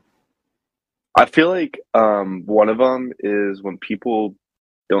 I feel like one of them is when people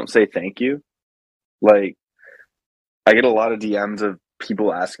don't say thank you. Like I get a lot of DMs of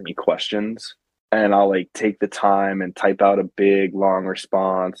people asking me questions, and I'll like take the time and type out a big long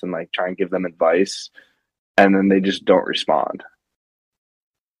response and like try and give them advice, and then they just don't respond.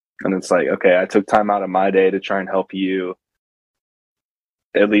 And it's like, okay, I took time out of my day to try and help you,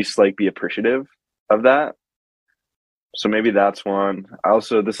 at least like be appreciative of that. So maybe that's one.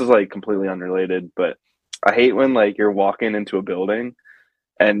 This is like completely unrelated, but I hate when like you're walking into a building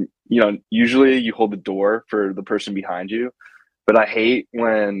and usually you hold the door for the person behind you, but I hate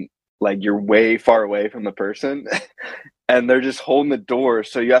when like you're way far away from the person and they're just holding the door,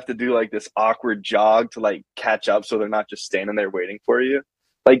 so you have to do like this awkward jog to like catch up so they're not just standing there waiting for you.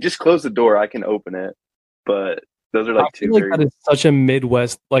 Like just close the door, I can open it. But those are I like two feel like very that is such a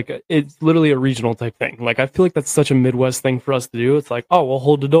Midwest, like it's literally a regional type thing. Like I feel like that's such a Midwest thing for us to do. It's like, oh, we'll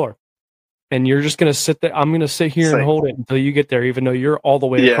hold the door, and you're just gonna sit there. I'm gonna sit here it's and like hold it until you get there, even though you're all the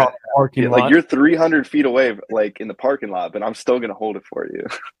way yeah, across the parking yeah, like lot. you're 300 feet away like in the parking lot, but I'm still gonna hold it for you.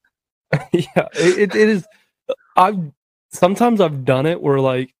 Yeah, it is. I've sometimes I've done it where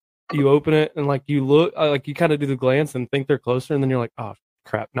like you open it and like you look, like you kind of do the glance and think they're closer, and then you're like, oh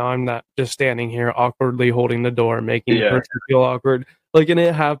crap! Now I'm not just standing here awkwardly holding the door, making the Yeah. person feel awkward. Like, and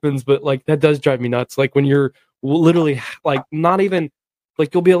it happens, but like that does drive me nuts. Like when you're literally like not even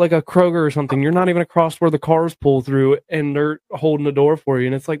like you'll be at like a Kroger or something. You're not even across where the cars pull through, and they're holding the door for you,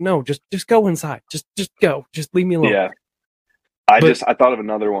 and it's like, no, just go inside. Just go. Just leave me alone. Yeah. I thought of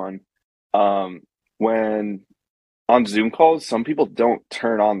another one. When on Zoom calls, some people don't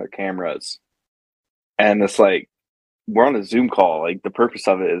turn on their cameras. And it's like we're on a Zoom call. Like the purpose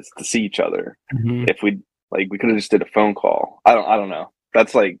of it is to see each other. Mhm. If we could have just did a phone call. I don't know.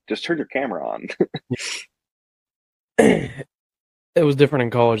 That's like just turn your camera on. It was different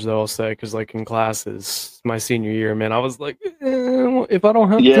in college, though, I'll say, because like in classes, my senior year, man, I was like, if I don't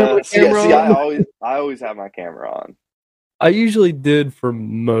have to turn Yeah, my camera see, on. I always have my camera on. I usually did for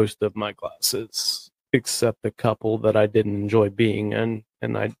most of my classes, except a couple that I didn't enjoy being in,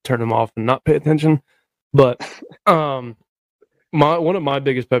 and I'd turn them off and not pay attention. But one of my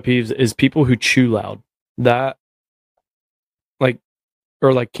biggest pet peeves is people who chew loud. That like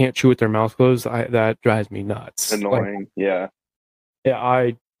or like can't chew with their mouth closed. That drives me nuts. Like, Annoying. Yeah. yeah,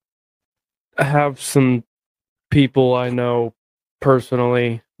 I have some people I know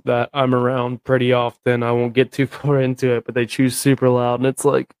personally that I'm around pretty often. I won't get too far into it, but they chew super loud, and it's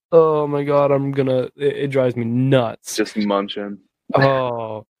like, oh my god, it drives me nuts. Just munching.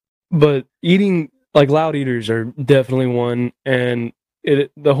 Oh, but eating like loud eaters are definitely one, and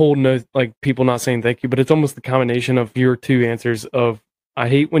the whole no like people not saying thank you, but it's almost the combination of your two answers of I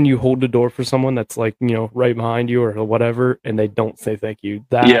hate when you hold the door for someone that's like right behind you or whatever, and they don't say thank you.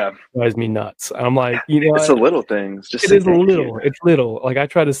 That drives me nuts. I'm like, it's the little things. Just it is little. It's little. Like I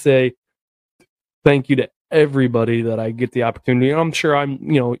try to say thank you to everybody that I get the opportunity. I'm sure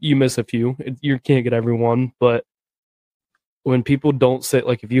you miss a few. You can't get everyone, but when people don't say,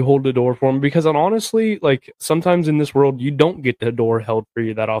 like, if you hold the door for them, because honestly, like, sometimes in this world, you don't get the door held for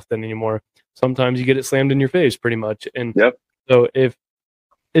you that often anymore. Sometimes you get it slammed in your face, pretty much. And so if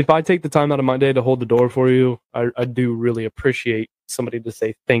I take the time out of my day to hold the door for you, I do really appreciate somebody to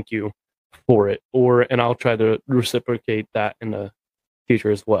say thank you for it, and I'll try to reciprocate that in the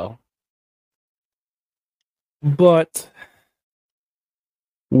future as well. But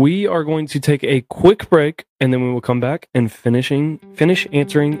we are going to take a quick break, and then we will come back and finish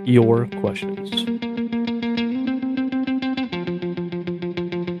answering your questions.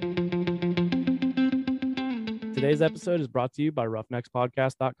 Today's episode is brought to you by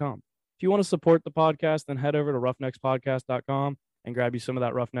roughneckspodcast.com. If you want to support the podcast, then head over to roughneckspodcast.com and grab you some of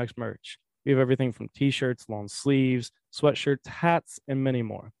that Roughnecks merch. We have everything from t-shirts, long sleeves, sweatshirts, hats, and many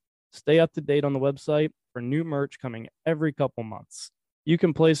more. Stay up to date on the website for new merch coming every couple months. You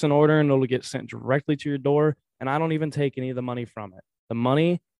can place an order and it'll get sent directly to your door, and I don't even take any of the money from it. The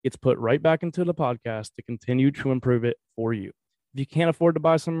money gets put right back into the podcast to continue to improve it for you. If you can't afford to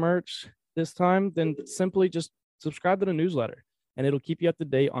buy some merch this time, then simply just subscribe to the newsletter, and it'll keep you up to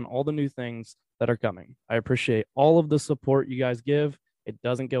date on all the new things that are coming. I appreciate all of the support you guys give. It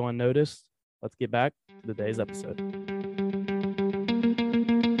doesn't go unnoticed. Let's get back to today's episode.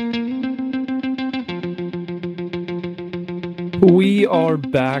 We are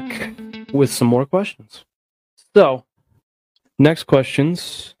back with some more questions. So, next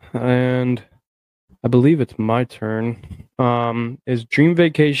questions, and I believe it's my turn, is dream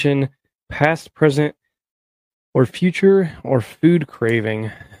vacation, past, present, or future, or food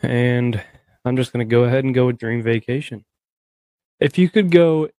craving? And I'm just going to go ahead and go with dream vacation. If you could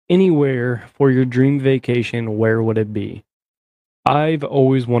go anywhere for your dream vacation, where would it be? I've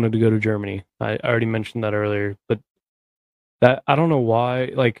always wanted to go to Germany. I already mentioned that earlier, but that I don't know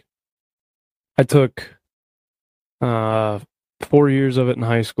why. Like, I took 4 years of it in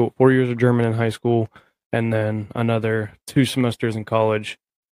high school, 4 years of German in high school, and then another 2 semesters in college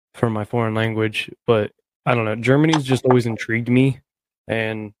for my foreign language. But I don't know, Germany's just always intrigued me,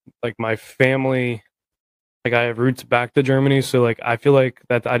 and like my family like I have roots back to Germany, so like I feel like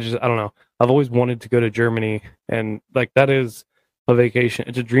that I don't know. I've always wanted to go to Germany, and like that is a vacation.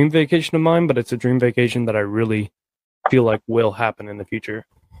 It's a dream vacation of mine, but it's a dream vacation that I really feel like will happen in the future.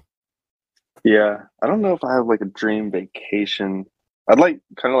 Yeah, I don't know if I have like a dream vacation. I'd like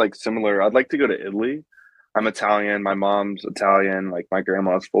kind of like similar. I'd like to go to Italy. I'm Italian. My mom's Italian. Like my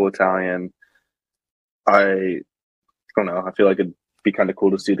grandma's full Italian. I don't know. I feel like it'd be kind of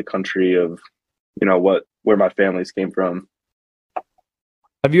cool to see the country of, where my families came from.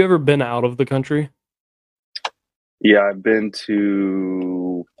 Have you ever been out of the country? Yeah, I went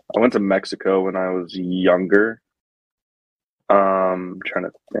to Mexico when I was younger. Trying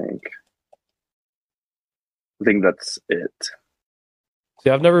to think. I think that's it. See,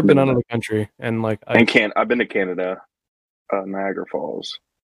 I've never been out of the country, and like I've been to Canada, Niagara Falls.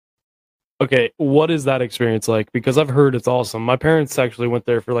 Okay, what is that experience like? Because I've heard it's awesome. My parents actually went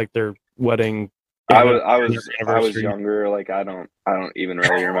there for like their wedding. I was younger. Like I don't even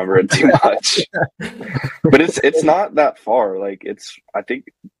really remember it too much. But it's not that far. Like I think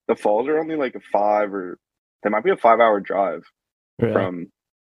the falls are only like there might be a 5-hour drive from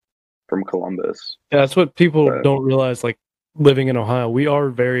Columbus. Yeah, that's what people don't realize. Like living in Ohio, we are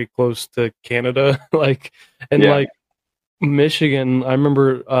very close to Canada. Like Michigan. I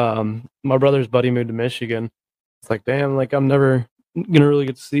remember my brother's buddy moved to Michigan. It's like, damn, like I'm never gonna really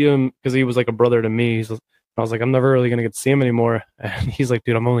get to see him because he was like a brother to me. I was like, I'm never really gonna get to see him anymore. And he's like,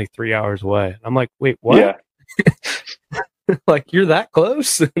 dude, I'm only 3 hours away. I'm like, wait, what? Yeah. Like you're that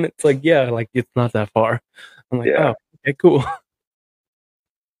close? And it's like, yeah, like it's not that far. I'm like, oh, okay, cool.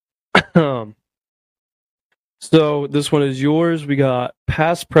 So this one is yours. We got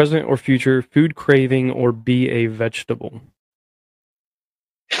past, present, or future food craving or be a vegetable.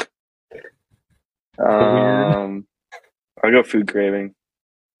 I'll go food craving.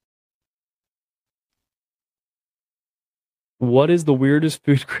 What is the weirdest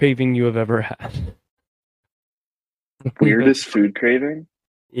food craving you have ever had? Weirdest food craving?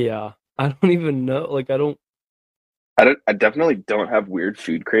 Yeah, I don't even know. Like I definitely don't have weird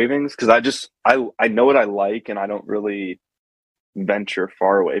food cravings because I know what I like and I don't really venture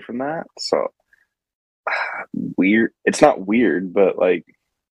far away from that. So weird. It's not weird, but like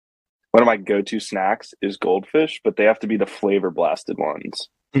one of my go-to snacks is goldfish, but they have to be the flavor blasted ones.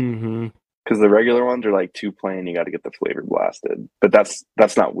 Mm-hmm. Because the regular ones are like too plain. You got to get the flavor blasted, but that's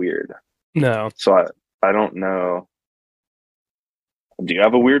not weird. No. So I don't know. Do you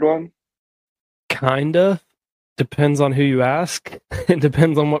have a weird one? Kinda. Depends on who you ask. It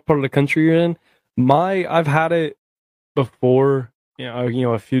depends on what part of the country you're in. I've had it before,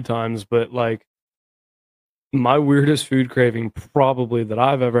 a few times, but like my weirdest food craving probably that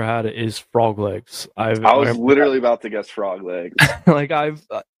I've ever had is frog legs. I was literally about to guess frog legs. Like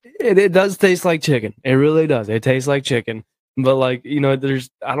it does taste like chicken. It really does. It tastes like chicken. But like, there's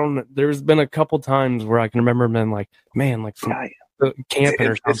been a couple times where I can remember being like, man, like some camping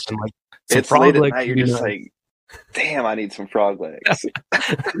or something. Like it's late at night. You're just like, damn, I need some frog legs.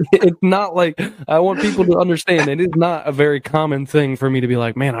 It's not like, I want people to understand, it is not a very common thing for me to be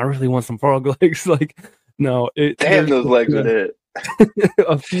like, man, I really want some frog legs. Like, no. Damn, those legs are it.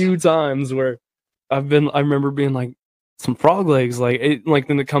 A few times where I remember being like, some frog legs, like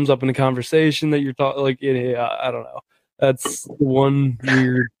then it comes up in the conversation that you're talking, like, I don't know. That's one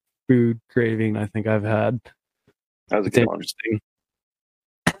weird food craving I think I've had. That was a good interesting.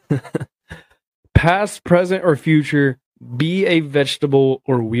 Past, present, or future, be a vegetable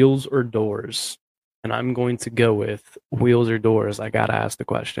or wheels or doors. And I'm going to go with wheels or doors. I gotta ask the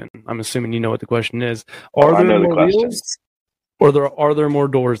question. I'm assuming you know what the question is. Are there more wheels, or are there more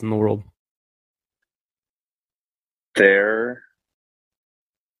doors in the world? I'm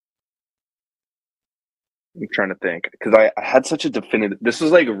trying to think because I had such a definitive. This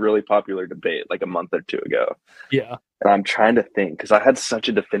was like a really popular debate like a month or two ago. Yeah, and I'm trying to think because I had such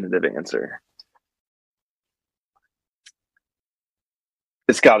a definitive answer.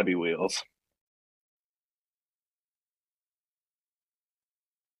 It's got to be wheels.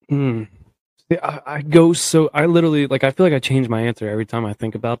 I go so I literally like I feel like I change my answer every time I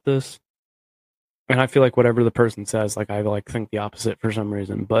think about this, and I feel like whatever the person says, like I like think the opposite for some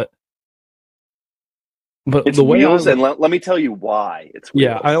reason, but it's the way wheels, and let me tell you why it's wheels.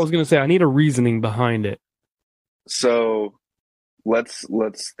 Yeah, I was gonna say I need a reasoning behind it. So let's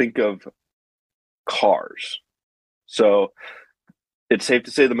think of cars. So it's safe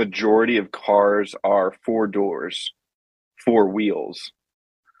to say the majority of cars are 4 doors, 4 wheels.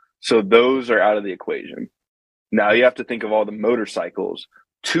 So those are out of the equation. Now you have to think of all the motorcycles,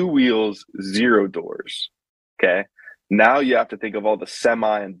 2 wheels, 0 doors. Okay. Now you have to think of all the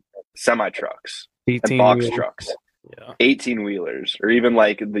semi trucks. and box wheels. trucks. Yeah. 18 wheelers, or even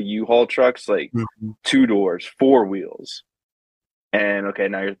like the U-Haul trucks, like 2 doors, 4 wheels. And okay,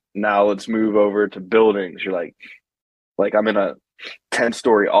 now let's move over to buildings. You're like I'm in a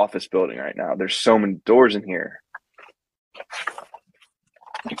 10-story office building right now. There's so many doors in here.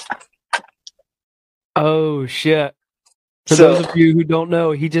 Oh shit. For those of you who don't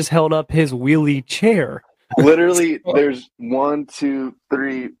know, he just held up his wheelie chair. Literally, there's 1, 2,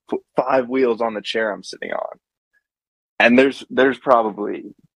 3, 5 wheels on the chair I'm sitting on. And there's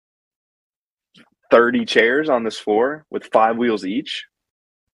probably 30 chairs on this floor with 5 wheels each.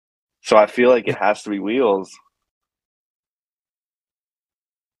 So I feel like it has to be wheels.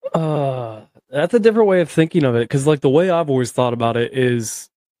 That's a different way of thinking of it, because like the way I've always thought about it is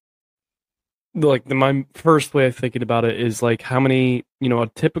like my first way of thinking about it is like how many, a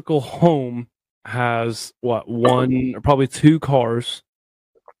typical home has what, 1 or probably 2 cars,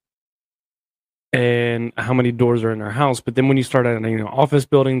 and how many doors are in their house. But then when you start at office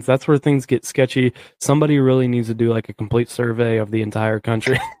buildings, that's where things get sketchy. Somebody really needs to do like a complete survey of the entire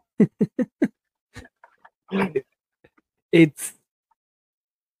country.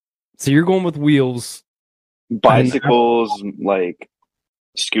 So you're going with wheels, bicycles, like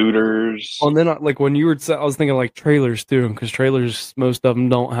scooters. Well, and then like when you were, I was thinking like trailers too, because trailers, most of them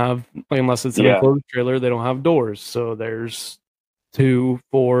don't have, like, unless it's an enclosed trailer, they don't have doors. So there's 2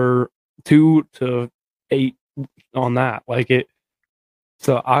 to 8 on that. Like it.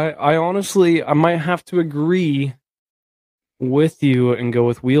 So I honestly, I might have to agree with you and go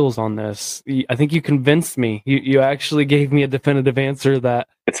with wheels on this. I think you convinced me. You actually gave me a definitive answer that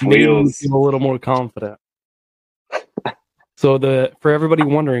it's made wheels. me feel a little more confident. So for everybody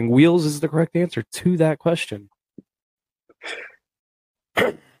wondering, wheels is the correct answer to that question.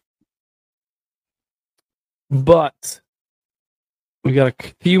 But we got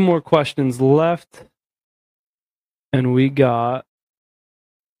a few more questions left, and we got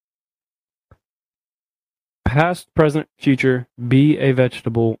past, present, future, be a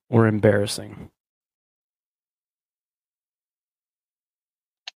vegetable, or embarrassing.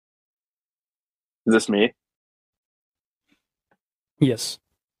 Is this me? Yes.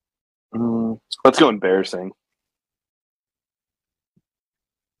 Let's go embarrassing.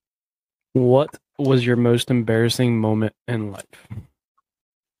 What was your most embarrassing moment in life?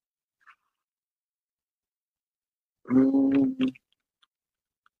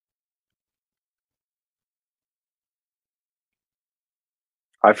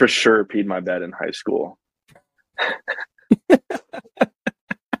 I for sure peed my bed in high school.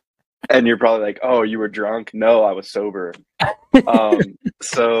 And you're probably like, oh, you were drunk? No, I was sober.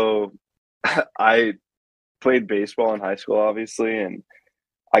 So I played baseball in high school, obviously, and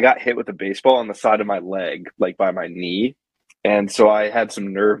I got hit with a baseball on the side of my leg, like by my knee. And so I had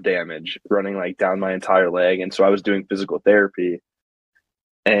some nerve damage running like down my entire leg. And so I was doing physical therapy.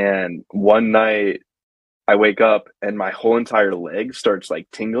 And one night I wake up and my whole entire leg starts like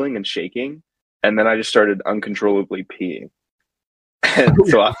tingling and shaking. And then I just started uncontrollably peeing. And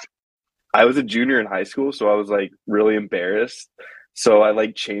so I was a junior in high school, so I was like really embarrassed. So I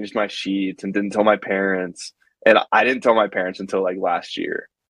like changed my sheets and didn't tell my parents. And I didn't tell my parents until like last year.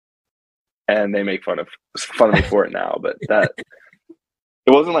 And they make fun of me for it now, but that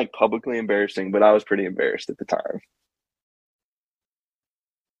it wasn't like publicly embarrassing, but I was pretty embarrassed at the time.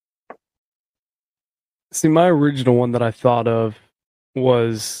 See, my original one that I thought of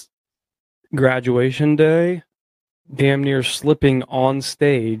was graduation day, damn near slipping on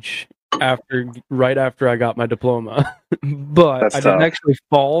stage right after I got my diploma. But I didn't actually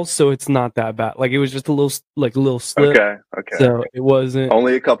fall, so it's not that bad. Like it was just a little slip. Okay. So it wasn't.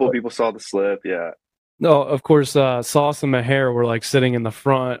 Only a couple people saw the slip, yeah. No, of course, Sauce and Maher were like sitting in the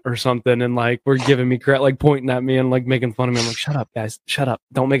front or something, and like were giving me crap, like pointing at me and like making fun of me. I'm like, shut up, guys, shut up,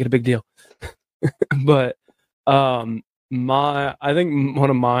 don't make it a big deal. But I think one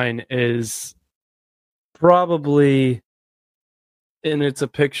of mine is probably, and it's a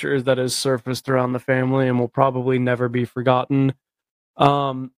picture that has surfaced around the family and will probably never be forgotten.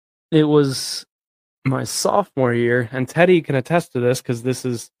 It was my sophomore year, and Teddy can attest to this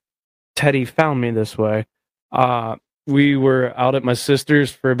because Teddy found me this way. We were out at my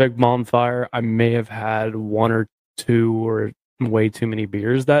sister's for a big bonfire. I may have had 1 or 2 or way too many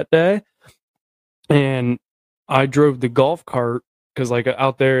beers that day. And I drove the golf cart because like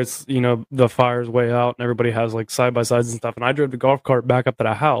out there, it's, the fire's way out and everybody has like side by sides and stuff. And I drove the golf cart back up to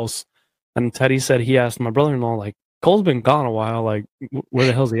the house. And Teddy said he asked my brother-in-law, like, Cole's been gone a while. Like, where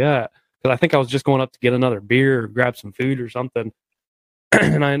the hell's he at? Because I think I was just going up to get another beer or grab some food or something.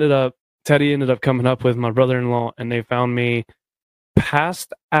 And Teddy ended up coming up with my brother-in-law, and they found me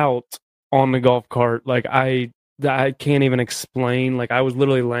passed out on the golf cart. Like I can't even explain. Like I was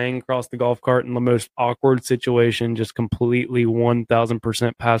literally laying across the golf cart in the most awkward situation, just completely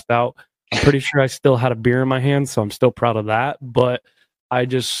 1000% passed out. I'm pretty sure I still had a beer in my hand, so I'm still proud of that. But I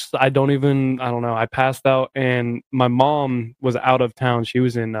don't know. I passed out, and my mom was out of town. She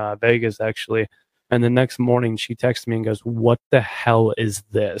was in Vegas actually. And the next morning, she texted me and goes, "What the hell is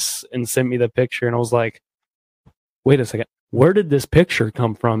this?" and sent me the picture. And I was like, "Wait a second, where did this picture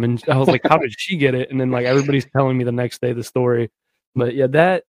come from?" And I was like, "How did she get it?" And then like everybody's telling me the next day the story. But yeah,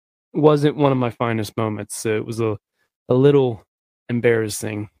 that wasn't one of my finest moments. It was a little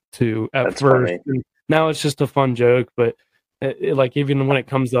embarrassing to at That's first. funny. And now it's just a fun joke, but like even when it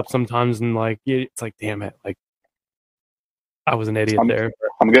comes up sometimes, and like it's like, damn it, like I was an idiot there.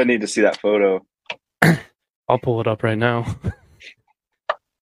 I'm gonna need to see that photo. I'll pull it up right now.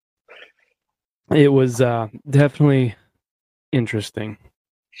 It was definitely interesting.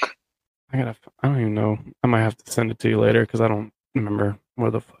 I don't even know. I might have to send it to you later because I don't remember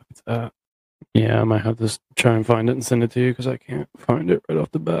where the fuck it's at. Yeah, I might have to try and find it and send it to you because I can't find it right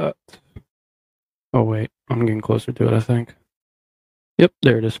off the bat. Oh wait, I'm getting closer to it, I think. Yep,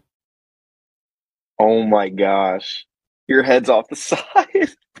 there it is. Oh my gosh, your head's off the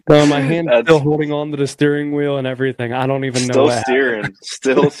side. My hand's still holding on to the steering wheel and everything. I don't even know.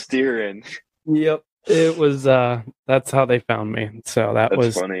 Still steering. Yep, it was. That's how they found me. So that's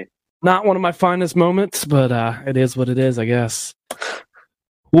was funny. Not one of my finest moments, but it is what it is, I guess.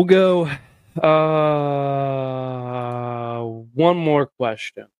 We'll go. One more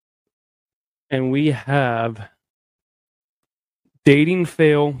question, and we have dating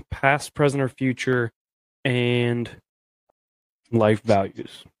fail, past, present, or future, and life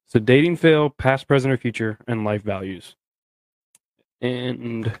values. So dating fail, past, present, or future, and life values.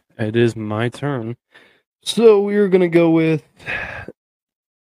 And it is my turn. So we're going to go with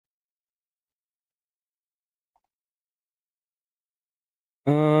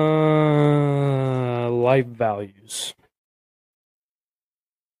life values.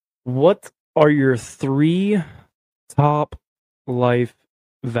 What are your 3 top life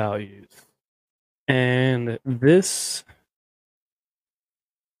values? And this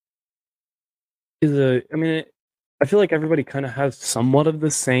is I feel like everybody kind of has somewhat of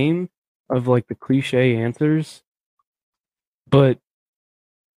the same of like the cliche answers, but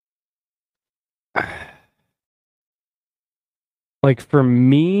like for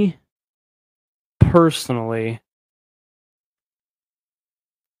me personally,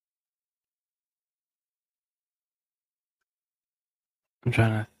 I'm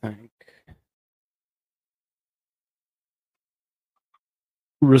trying to think.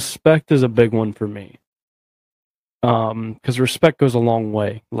 Respect is a big one for me. Because respect goes a long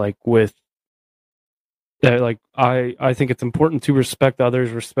way. Like with like I think it's important to respect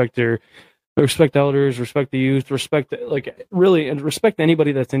others, respect elders, respect the youth, respect like really, and respect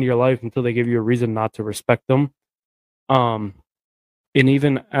anybody that's into your life until they give you a reason not to respect them. And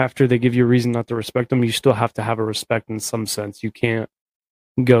even after they give you a reason not to respect them, you still have to have a respect in some sense. You can't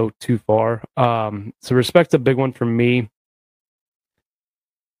go too far. So respect's a big one for me.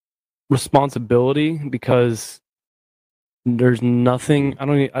 Responsibility, because there's nothing I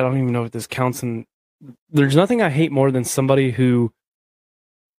don't even know if this counts in. There's nothing I hate more than somebody who,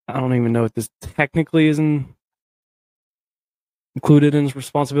 I don't even know if this technically isn't included in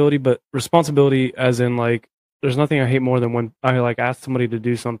responsibility, but responsibility as in like, there's nothing I hate more than when I like ask somebody to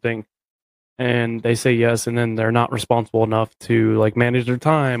do something and they say yes, and then they're not responsible enough to like manage their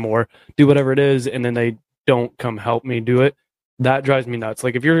time or do whatever it is, and then they don't come help me do it. That drives me nuts.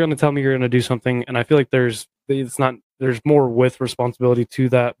 Like if you're going to tell me you're going to do something, and I feel like there's more with responsibility to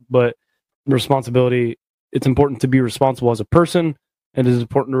that, but responsibility, it's important to be responsible as a person. It is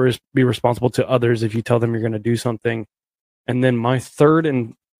important to be responsible to others if you tell them you're going to do something. And then my third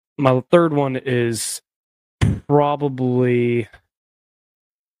one is probably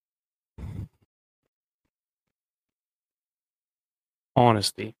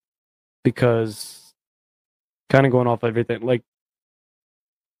honesty, because kind of going off everything, like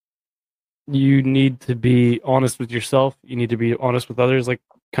you need to be honest with yourself. You need to be honest with others. Like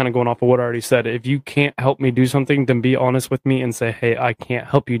kind of going off of what I already said. If you can't help me do something, then be honest with me and say, hey, I can't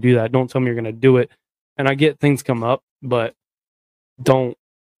help you do that. Don't tell me you're going to do it. And I get things come up, but don't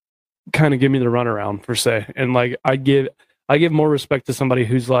kind of give me the runaround per se. And like I give more respect to somebody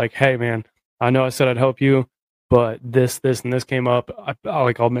who's like, hey man, I know I said I'd help you, but this and this came up.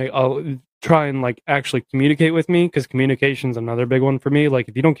 I'll try and like actually communicate with me, because communication's another big one for me. Like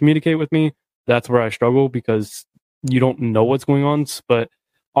if you don't communicate with me, that's where I struggle, because you don't know what's going on. But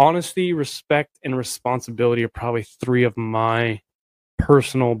honesty, respect, and responsibility are probably 3 of my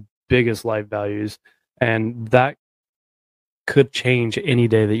personal biggest life values. And that could change any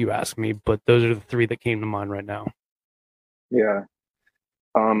day that you ask me, but those are the three that came to mind right now. Yeah.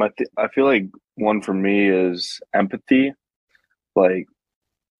 I feel like one for me is empathy. Like,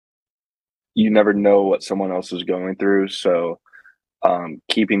 you never know what someone else is going through, so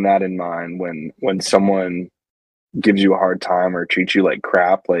keeping that in mind when someone gives you a hard time or treats you like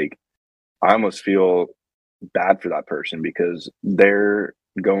crap, like I almost feel bad for that person because they're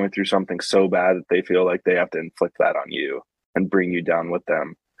going through something so bad that they feel like they have to inflict that on you and bring you down with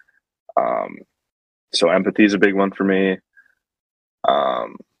them. Um, so empathy is a big one for me.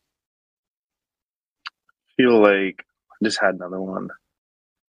 Um, feel like I just had another one.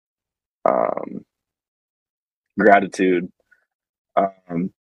 Um, Gratitude.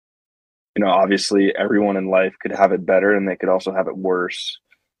 Um, obviously everyone in life could have it better and they could also have it worse.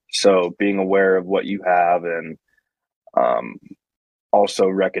 So being aware of what you have and um, also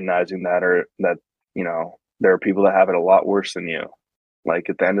recognizing that there are people that have it a lot worse than you. Like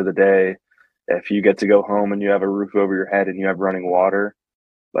at the end of the day, if you get to go home and you have a roof over your head and you have running water,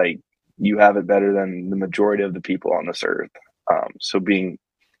 like you have it better than the majority of the people on this earth. So being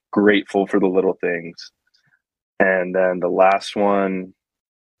grateful for the little things. And then the last one,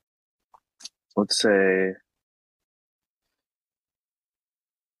 let's say, I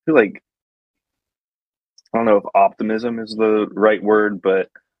feel like, I don't know if optimism is the right word, but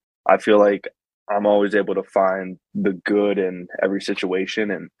I feel like I'm always able to find the good in every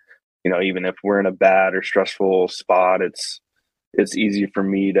situation. And, even if we're in a bad or stressful spot, it's easy for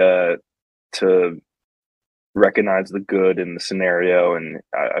me to recognize the good in the scenario. And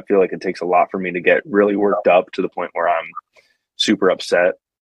I feel like it takes a lot for me to get really worked up to the point where I'm super upset.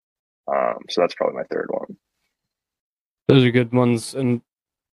 So that's probably my third one. Those are good ones. And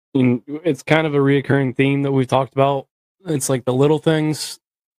it's kind of a reoccurring theme that we've talked about. It's like the little things,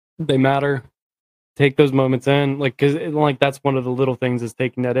 they matter. Take those moments in, like, because like that's one of the little things is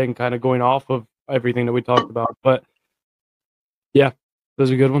taking that in, kind of going off of everything that we talked about. But yeah, those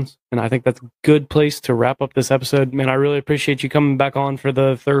are good ones, and I think that's a good place to wrap up this episode. Man, I really appreciate you coming back on for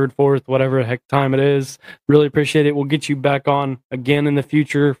the third, fourth, whatever heck time it is. Really appreciate it. We'll get you back on again in the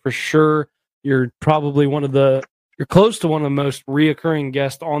future for sure. You're probably you're close to one of the most reoccurring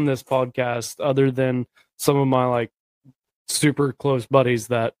guests on this podcast, other than some of my like super close buddies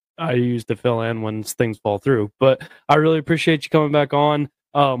that I use to fill in when things fall through. But I really appreciate you coming back on.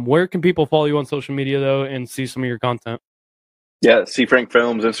 Where can people follow you on social media though and see some of your content? Yeah, C Frank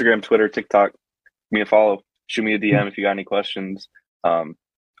Films, Instagram, Twitter, TikTok. Give me a follow. Shoot me a DM if you got any questions.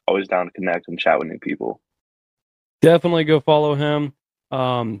 Always down to connect and chat with new people. Definitely go follow him.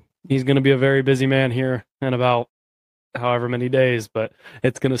 He's going to be a very busy man here in about however many days, but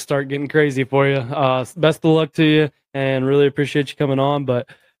it's going to start getting crazy for you. Best of luck to you, and really appreciate you coming on. But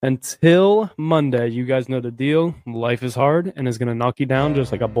until Monday, you guys know the deal. Life is hard and is going to knock you down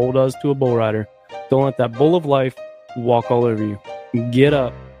just like a bull does to a bull rider. Don't let that bull of life walk all over you. Get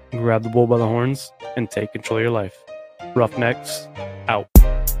up, grab the bull by the horns, and take control of your life. Roughnecks, out.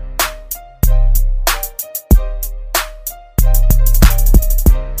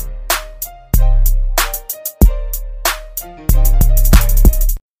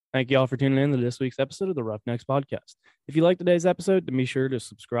 Thank you all for tuning in to this week's episode of the Roughnecks Podcast. If you liked today's episode, then be sure to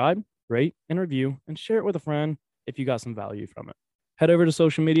subscribe, rate, and review, and share it with a friend if you got some value from it. Head over to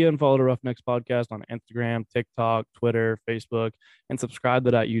social media and follow the Roughnecks Podcast on Instagram, TikTok, Twitter, Facebook, and subscribe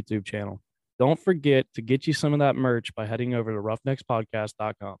to that YouTube channel. Don't forget to get you some of that merch by heading over to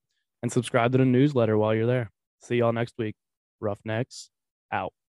roughneckspodcast.com and subscribe to the newsletter while you're there. See y'all next week. Roughnecks, out.